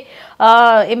పెట్టే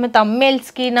ఏమో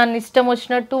తమ్మెల్స్కి నన్ను ఇష్టం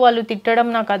వచ్చినట్టు వాళ్ళు తిట్టడం,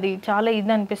 నాకు అది చాలా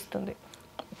ఇది అనిపిస్తుంది.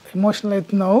 ఎమోషనల్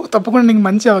అవుతున్నావు, తప్పకుండా నీకు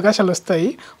మంచి అవకాశాలు వస్తాయి,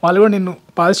 వాళ్ళు కూడా నిన్ను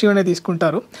పాజిటివ్గానే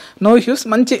తీసుకుంటారు. No issues.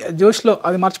 మంచి జోష్లో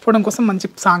అది మర్చిపోవడం కోసం మంచి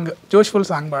సాంగ్, జోష్ఫుల్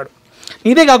సాంగ్ పాడు,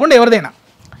 నీదే కాకుండా ఎవరిదైనా.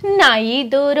 నాయి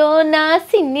దోరో నా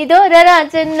సిన్ని దోర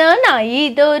రాజన్న, నాయి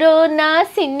దోరో నా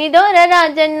సిన్ని దోర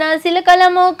రాజన్న, సిలకల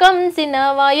మోకం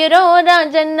సినవాయరో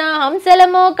రాజన్న, హంసల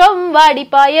మోకం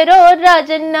వాడిపాయరో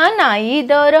రాజన్న, నాయి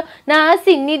దోరో నా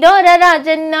సిన్ని దోర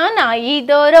రాజన్న, నాయి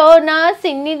దోరో నా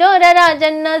సిన్ని దోర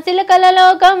రాజన్న, సిలకల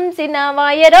లోకం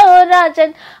సినవాయరో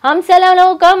రాజన్న, హంసల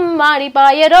లోకం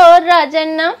వాడిపాయరో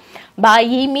రాజన్న,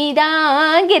 బాయి మీద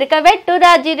గిరకబెట్టు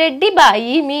రాజిరెడ్డి,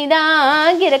 బాయి మీద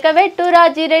గిరకబెట్టు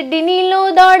రాజిరెడ్డి, నీళ్ళు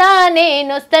దోడా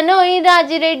నేనొస్తనోయ్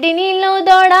రాజిరెడ్డి, నీళ్ళు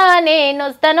దోడా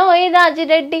నేనొస్తనోయ్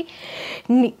రాజిరెడ్డి.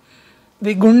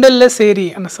 గుండెల్లో సేరి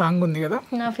అన్న సాంగ్ ఉంది కదా,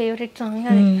 నా ఫేవరెట్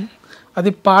సాంగ్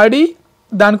అది పాడి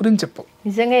దాని గురించి చెప్పు.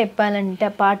 నిజంగా చెప్పాలంటే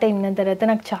ఆ పాట విన్న తర్వాత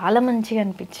నాకు చాలా మంచిగా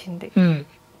అనిపించింది.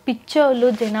 పిచ్చోళ్ళు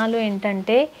జనాలు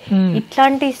ఏంటంటే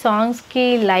ఇట్లాంటి సాంగ్స్ కి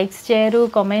లైక్స్ చేయరు,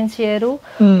 కామెంట్స్ చేయరు,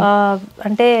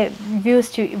 అంటే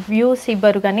వ్యూస్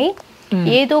ఇవ్వరు, కానీ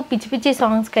ఏదో పిచ్చి పిచ్చి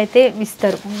సాంగ్స్ కి అయితే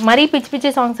ఇస్తారు. మరీ పిచ్చి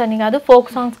పిచ్చి సాంగ్స్ అని కాదు, ఫోక్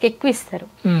సాంగ్స్ కి ఎక్కువ ఇస్తారు.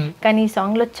 కానీ ఈ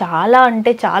సాంగ్ లో చాలా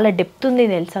అంటే చాలా డెప్త్ ఉంది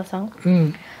తెలుసా సాంగ్.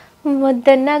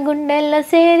 వద్దన్న గుండెల్లో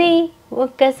సేరి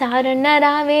ఒక్కసారన్న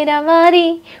రావేరా వారి,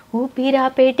 ఊపిరా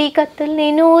పేటి కత్తుల్ని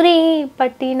నూరి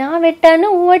పట్టినా వెట్టను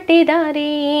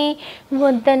వట్టిదారి,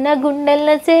 వద్దన్న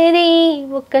గుండెల్లో సేరి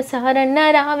ఒక్కసారన్న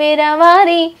రావేరా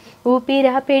వారి,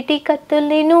 ఊపిరా పేటి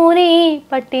కత్తుల్ని నూరి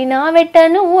పట్టినా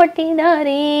వెట్టను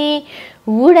వట్టిదారి,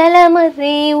 ఊడల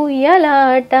మర్రి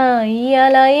ఉయ్యలాట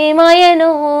ఇయ్యాల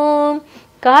ఏమాయనో,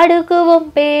 కాడుకు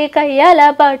వంపే కయ్యాల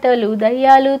పాటలు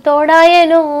దయ్యాలు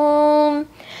తోడాయను,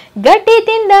 గట్టి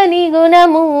తిందని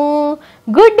గుణము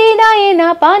గుడ్డిదాయే నా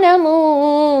పానము,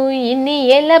 ఇన్ని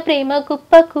ఏళ్ళ ప్రేమ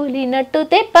కుప్ప కూలినట్టు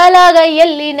తెప్పలాగా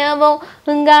ఎల్లినవో,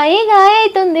 గాయి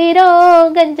గాయతుందిరో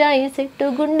గంజాయి చెట్టు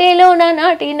గుండెలోన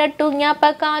నాటినట్టు,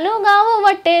 జ్ఞాపకాలు గావు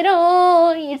వట్టెరో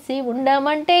ఇసి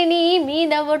ఉండమంటే నీ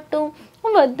మీద ఒట్టు,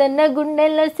 వద్దన్న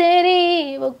గుండెల్లో సేరి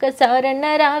ఒక్కసారన్న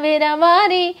రావేరా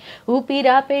వారి,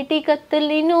 ఊపిరా పేటి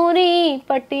కత్తుల్ని నూరి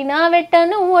పట్టినా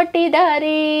వెట్టను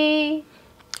ఒట్టిదారి.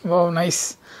 Wow nice.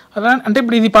 అలా అంటే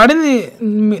ఇప్పుడు ఇది పాడింది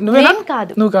నువ్వేనా?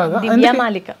 కాదు, నువ్వు కాదా?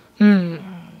 దివ్యమాలిక.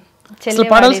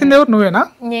 పాడాల్సింది ఎవరు, నువ్వేనా?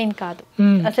 నేను కాదు.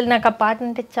 అసలు నాకు ఆ పాట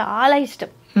అంటే చాలా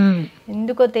ఇష్టం,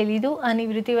 ఎందుకో తెలీదు. అని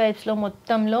వృత్తి వైబ్స్ లో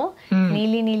మొత్తంలో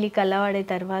నీలి నీలి కళ్ళవాడే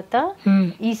తర్వాత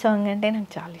ఈ సాంగ్ అంటే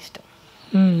నాకు చాలా ఇష్టం.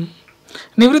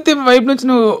 నివృత్తి వైపు నుంచి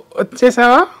నువ్వు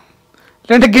వచ్చేసావా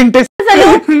లేదంటే గంటే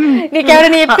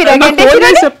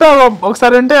చెప్తావు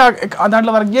ఒకసారి? అంటే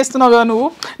దాంట్లో వర్క్ చేస్తున్నావు కదా నువ్వు,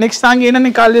 నెక్స్ట్ సాంగ్ ఏనా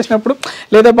నేను కాల్ చేసినప్పుడు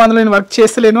లేదా అందులో నేను వర్క్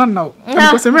చేస్తలేను అన్నావు,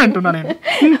 అందుకోసమే అంటున్నా నేను.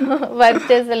 వర్క్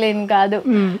చేస్తలేను కాదు,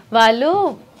 వాళ్ళు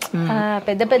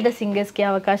పెద్ద పెద్ద సింగర్స్ కి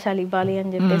అవకాశాలు ఇవ్వాలి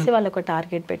అని చెప్పేసి వాళ్ళు ఒక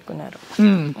టార్గెట్ పెట్టుకున్నారు.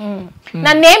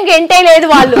 నన్నేం గెంటే లేదు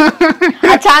వాళ్ళు,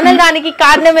 ఆ ఛానల్ దానికి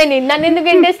కారణమే నేను, నన్ను ఎందుకు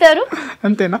గెంటేస్తారు?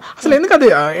 అంతేనా? అసలు ఎందుకు అది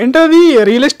ఏంటది,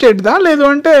 రియల్ ఎస్టేట్ దా లేదు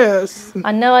అంటే?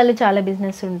 అన్న వాళ్ళు చాలా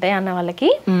బిజినెస్ ఉంటాయి అన్న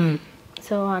వాళ్ళకి.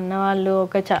 సో అన్న వాళ్ళు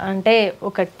అంటే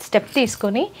ఒక స్టెప్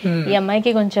తీసుకొని ఈ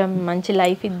అమ్మాయికి కొంచెం మంచి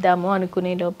లైఫ్ ఇద్దాము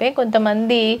అనుకునే లోపే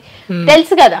కొంతమంది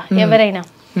తెలుసు కదా, ఎవరైనా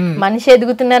మనిషి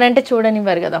ఎదుగుతున్నారంటే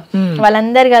చూడనివ్వరు కదా,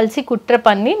 వాళ్ళందరు కలిసి కుట్ర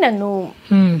పన్ని నన్ను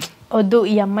వద్దు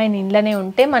ఈ అమ్మాయిని ఇంట్లోనే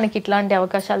ఉంటే మనకి ఇట్లాంటి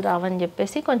అవకాశాలు రావని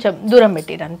చెప్పేసి కొంచెం దూరం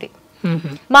పెట్టిరు అంతే.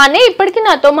 మా అన్నయ్య ఇప్పటికీ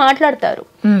నాతో మాట్లాడతారు,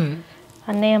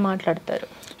 అన్నయ్య మాట్లాడతారు.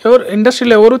 ఎవరు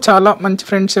ఇండస్ట్రీలో ఎవరు చాలా మంచి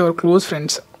ఫ్రెండ్స్, ఎవరు క్లోజ్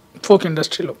ఫ్రెండ్స్ ఫోక్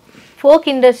ఇండస్ట్రీలో? ఫోక్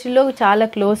ఇండస్ట్రీలో చాలా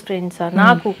క్లోజ్ ఫ్రెండ్స్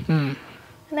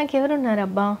నాకు ఎవరున్నారు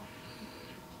అబ్బా,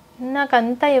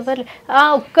 నాకంతా ఎవరు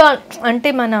ఒక్క అంటే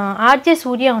మన ఆర్జే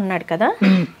సూర్య ఉన్నాడు కదా,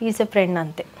 ఈజ్ ఎ ఫ్రెండ్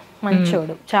అంతే.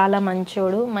 మంచోడు, చాలా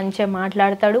మంచోడు, మంచిగా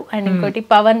మాట్లాడతాడు. అండ్ ఇంకోటి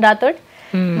పవన్ రాథోడ్,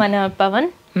 మన పవన్,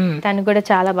 తను కూడా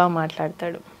చాలా బాగా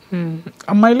మాట్లాడతాడు.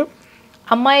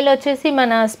 అమ్మాయిలు వచ్చేసి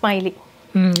మన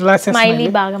స్మైలీ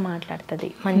బాగా మాట్లాడుతుంది,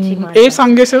 మంచి.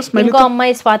 ఇంకో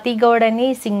అమ్మాయి స్వాతి గౌడ్ అని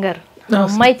సింగర్,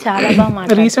 అమ్మాయి చాలా బాగా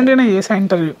మాట్లాడుతుంది. రీసెంట్ గా చేసా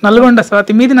ఇంటర్వ్యూ, నల్గొండ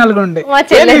స్వాతి, మీది నల్గొండే.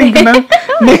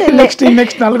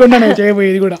 నెక్స్ట్ నల్గొండ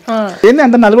చేయబోయేది కూడా. ఏంది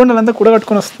అంత నల్గొండలంతా కూడా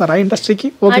కట్టుకొని వస్తున్నారా ఇండస్ట్రీకి?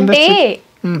 అంటే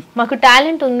మాకు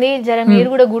టాలెంట్ ఉంది, జర మీరు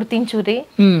కూడా గుర్తించుర్రి,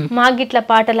 మాకు ఇట్లా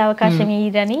పాటల అవకాశం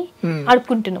ఇయ్యరని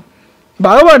అడుక్కుంటున్నాం.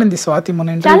 బాగా పాడింది స్వాతి,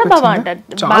 మన చాలా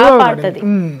బాగా పాడుతుంది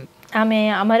ఆమె.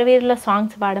 అమరవీరుల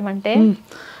సాంగ్స్ పాడమంటే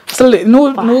అసలు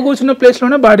నువ్వు కూర్చున్న ప్లేస్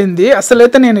లోనే పాడింది. అసలు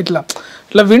అయితే నేను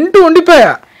ఇట్లా వింటూ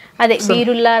ఉండిపోయా. అదే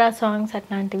వీరుల్లారా సాంగ్స్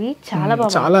అట్లాంటివి చాలా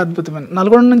బాగా, చాలా అద్భుతమైన.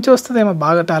 నల్గొండ నుంచి వస్తుందేమో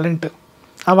బాగా టాలెంట్.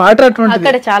 ఆ వాటర్ అటువంటి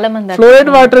అక్కడ చాలా మంది ఫ్లోరైడ్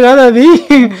వాటర్ కాదు, అది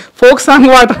ఫోక్ సాంగ్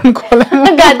వాటర్ అనుకోవాలి.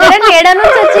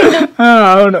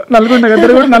 అవును, నల్గొండ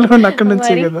గద్దర కూడా నల్గొండ అక్కడ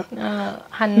నుంచి కదా.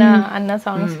 అన్న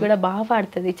సాంగ్స్ కూడా బాగా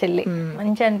పాడుతుంది చెల్లి,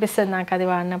 మంచిగా అనిపిస్తుంది నాకు అది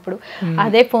వాడినప్పుడు.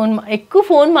 అదే ఎక్కువ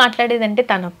ఫోన్ మాట్లాడేదంటే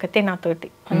తను ఒక్కతే నాతోటి,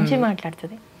 మంచిగా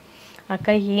మాట్లాడుతుంది. అక్క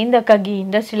ఏంది అక్క ఈ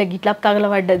ఇండస్ట్రీలో గిట్లా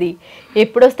తగలబడ్డది,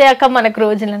 ఎప్పుడొస్తే అక్క మనకు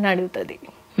రోజులని అడుగుతుంది.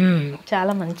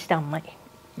 చాలా మంచిది అమ్మాయి.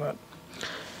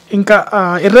 ఇంకా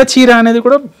ఎర్ర చీర అనేది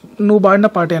కూడా నువ్వు పాడిన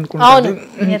పాటే అనుకుంటా. అవును,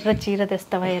 ఎర్ర చీర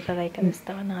తెస్తావా ఎర్ర రైక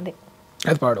తెస్తావా నాదే.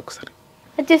 అది పాడు ఒకసారి.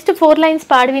 జస్ట్ 4 lines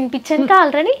పాడి వినిపించాను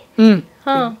ఆల్రెడీ.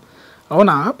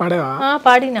 అవునా, పాడేవా?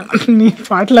 పాడినా. నీ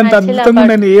పాటలు అంత అద్భుతంగా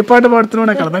ఉన్నాయి, ఏ పాట పాడుతున్నావు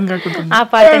నాకు అర్థం కాకుండా. ఆ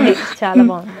పాట చాలా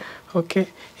బాగుంది. ఓకే,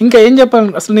 ఇంకా ఏం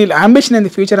చెప్పాలి అసలు? నీ అంబిషన్ ఏంది,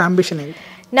 ఫ్యూచర్ అంబిషన్ ఏంది?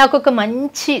 నాకు ఒక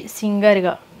మంచి సింగర్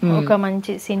గా ఒక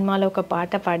మంచి సినిమాలో ఒక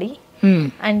పాట పాడి,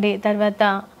 అండ్ తర్వాత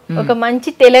ఒక మంచి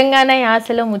తెలంగాణ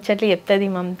యాసలో ముచ్చట్లు చెప్తుంది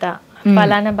మమత,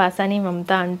 ఫలానా బాసాని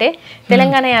మమత అంటే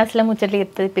తెలంగాణ యాసలో ముచ్చట్లు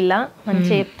చెప్తుంది పిల్ల,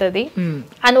 మంచిగా చెప్తుంది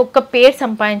అని ఒక్క పేరు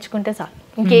సంపాదించుకుంటే చాలు,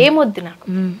 ఇంకేం వద్దు నాకు.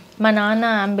 మా నాన్న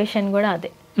అంబిషన్ కూడా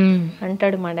అదే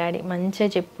అంటాడు, మా డాడీ మంచిగా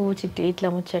చెప్పు చిట్టి ఇట్లా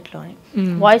ముచ్చట్లు అని.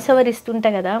 వాయిస్ ఓవర్ ఇస్తుంటా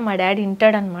కదా, మా డాడీ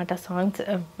వింటాడు అనమాట సాంగ్స్,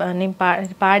 నేను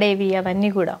పాడేవి అవన్నీ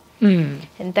కూడా.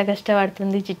 ఎంత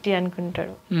కష్టపడుతుంది చిట్టి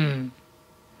అనుకుంటాడు.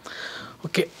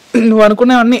 ఓకే, నువ్వు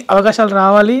అనుకునే అన్ని అవకాశాలు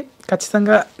రావాలి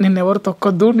ఖచ్చితంగా. నిన్నెవరు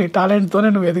తొక్కొద్దు, నీ టాలెంట్తోనే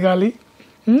నువ్వు ఎదగాలి.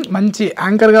 మంచి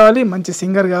యాంకర్ కావాలి, మంచి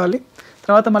సింగర్ కావాలి.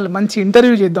 తర్వాత మళ్ళీ మంచి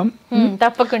ఇంటర్వ్యూ చేద్దాం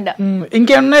తప్పకుండా.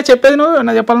 ఇంకేమన్నా చెప్పేది, నువ్వు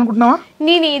ఏమన్నా చెప్పాలనుకుంటున్నావా?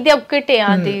 నేను ఇది ఒక్కటే,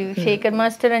 అది శేఖర్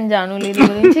మాస్టర్ అండ్ జానులీల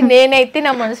గురించి నేనైతే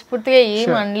నా మనస్ఫూర్తిగా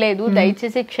ఏం అనలేదు,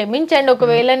 దయచేసి క్షమించండి.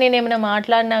 ఒకవేళ నేను ఏమైనా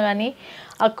మాట్లాడినా కానీ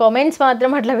ఆ కామెంట్స్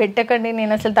మాత్రం అట్లా పెట్టకండి,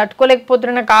 నేను అసలు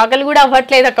తట్టుకోలేకపోతున్నా, నాకు ఆకలి కూడా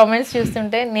అవ్వట్లేదు ఆ కామెంట్స్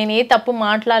చూస్తుంటే. నేను ఏ తప్పు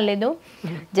మాట్లాడలేదు,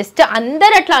 జస్ట్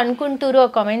అందరు అట్లా అనుకుంటారు ఆ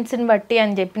కామెంట్స్ని బట్టి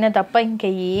అని చెప్పిన తప్ప ఇంకా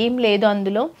ఏం లేదు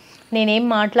అందులో. నేనేం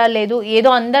మాట్లాడలేదు, ఏదో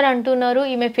అందరు అంటున్నారు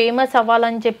ఈమె ఫేమస్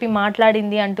అవ్వాలని చెప్పి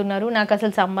మాట్లాడింది అంటున్నారు, నాకు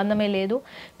అసలు సంబంధమే లేదు.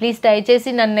 ప్లీజ్ దయచేసి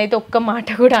నన్నైతే ఒక్క మాట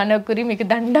కూడా అనకురి, మీకు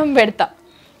దండం పెడతా.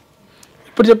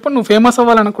 ఇప్పుడు చెప్పు, నువ్వు ఫేమస్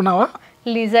అవ్వాలనుకున్నావా?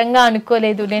 నిజంగా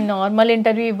అనుకోలేదు, నేను నార్మల్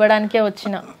ఇంటర్వ్యూ ఇవ్వడానికే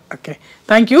వచ్చిన. Okay,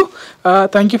 thank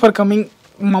you for coming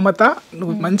మమత.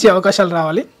 నువ్వు మంచి అవకాశాలు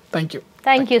రావాలి.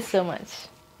 Thank you so much.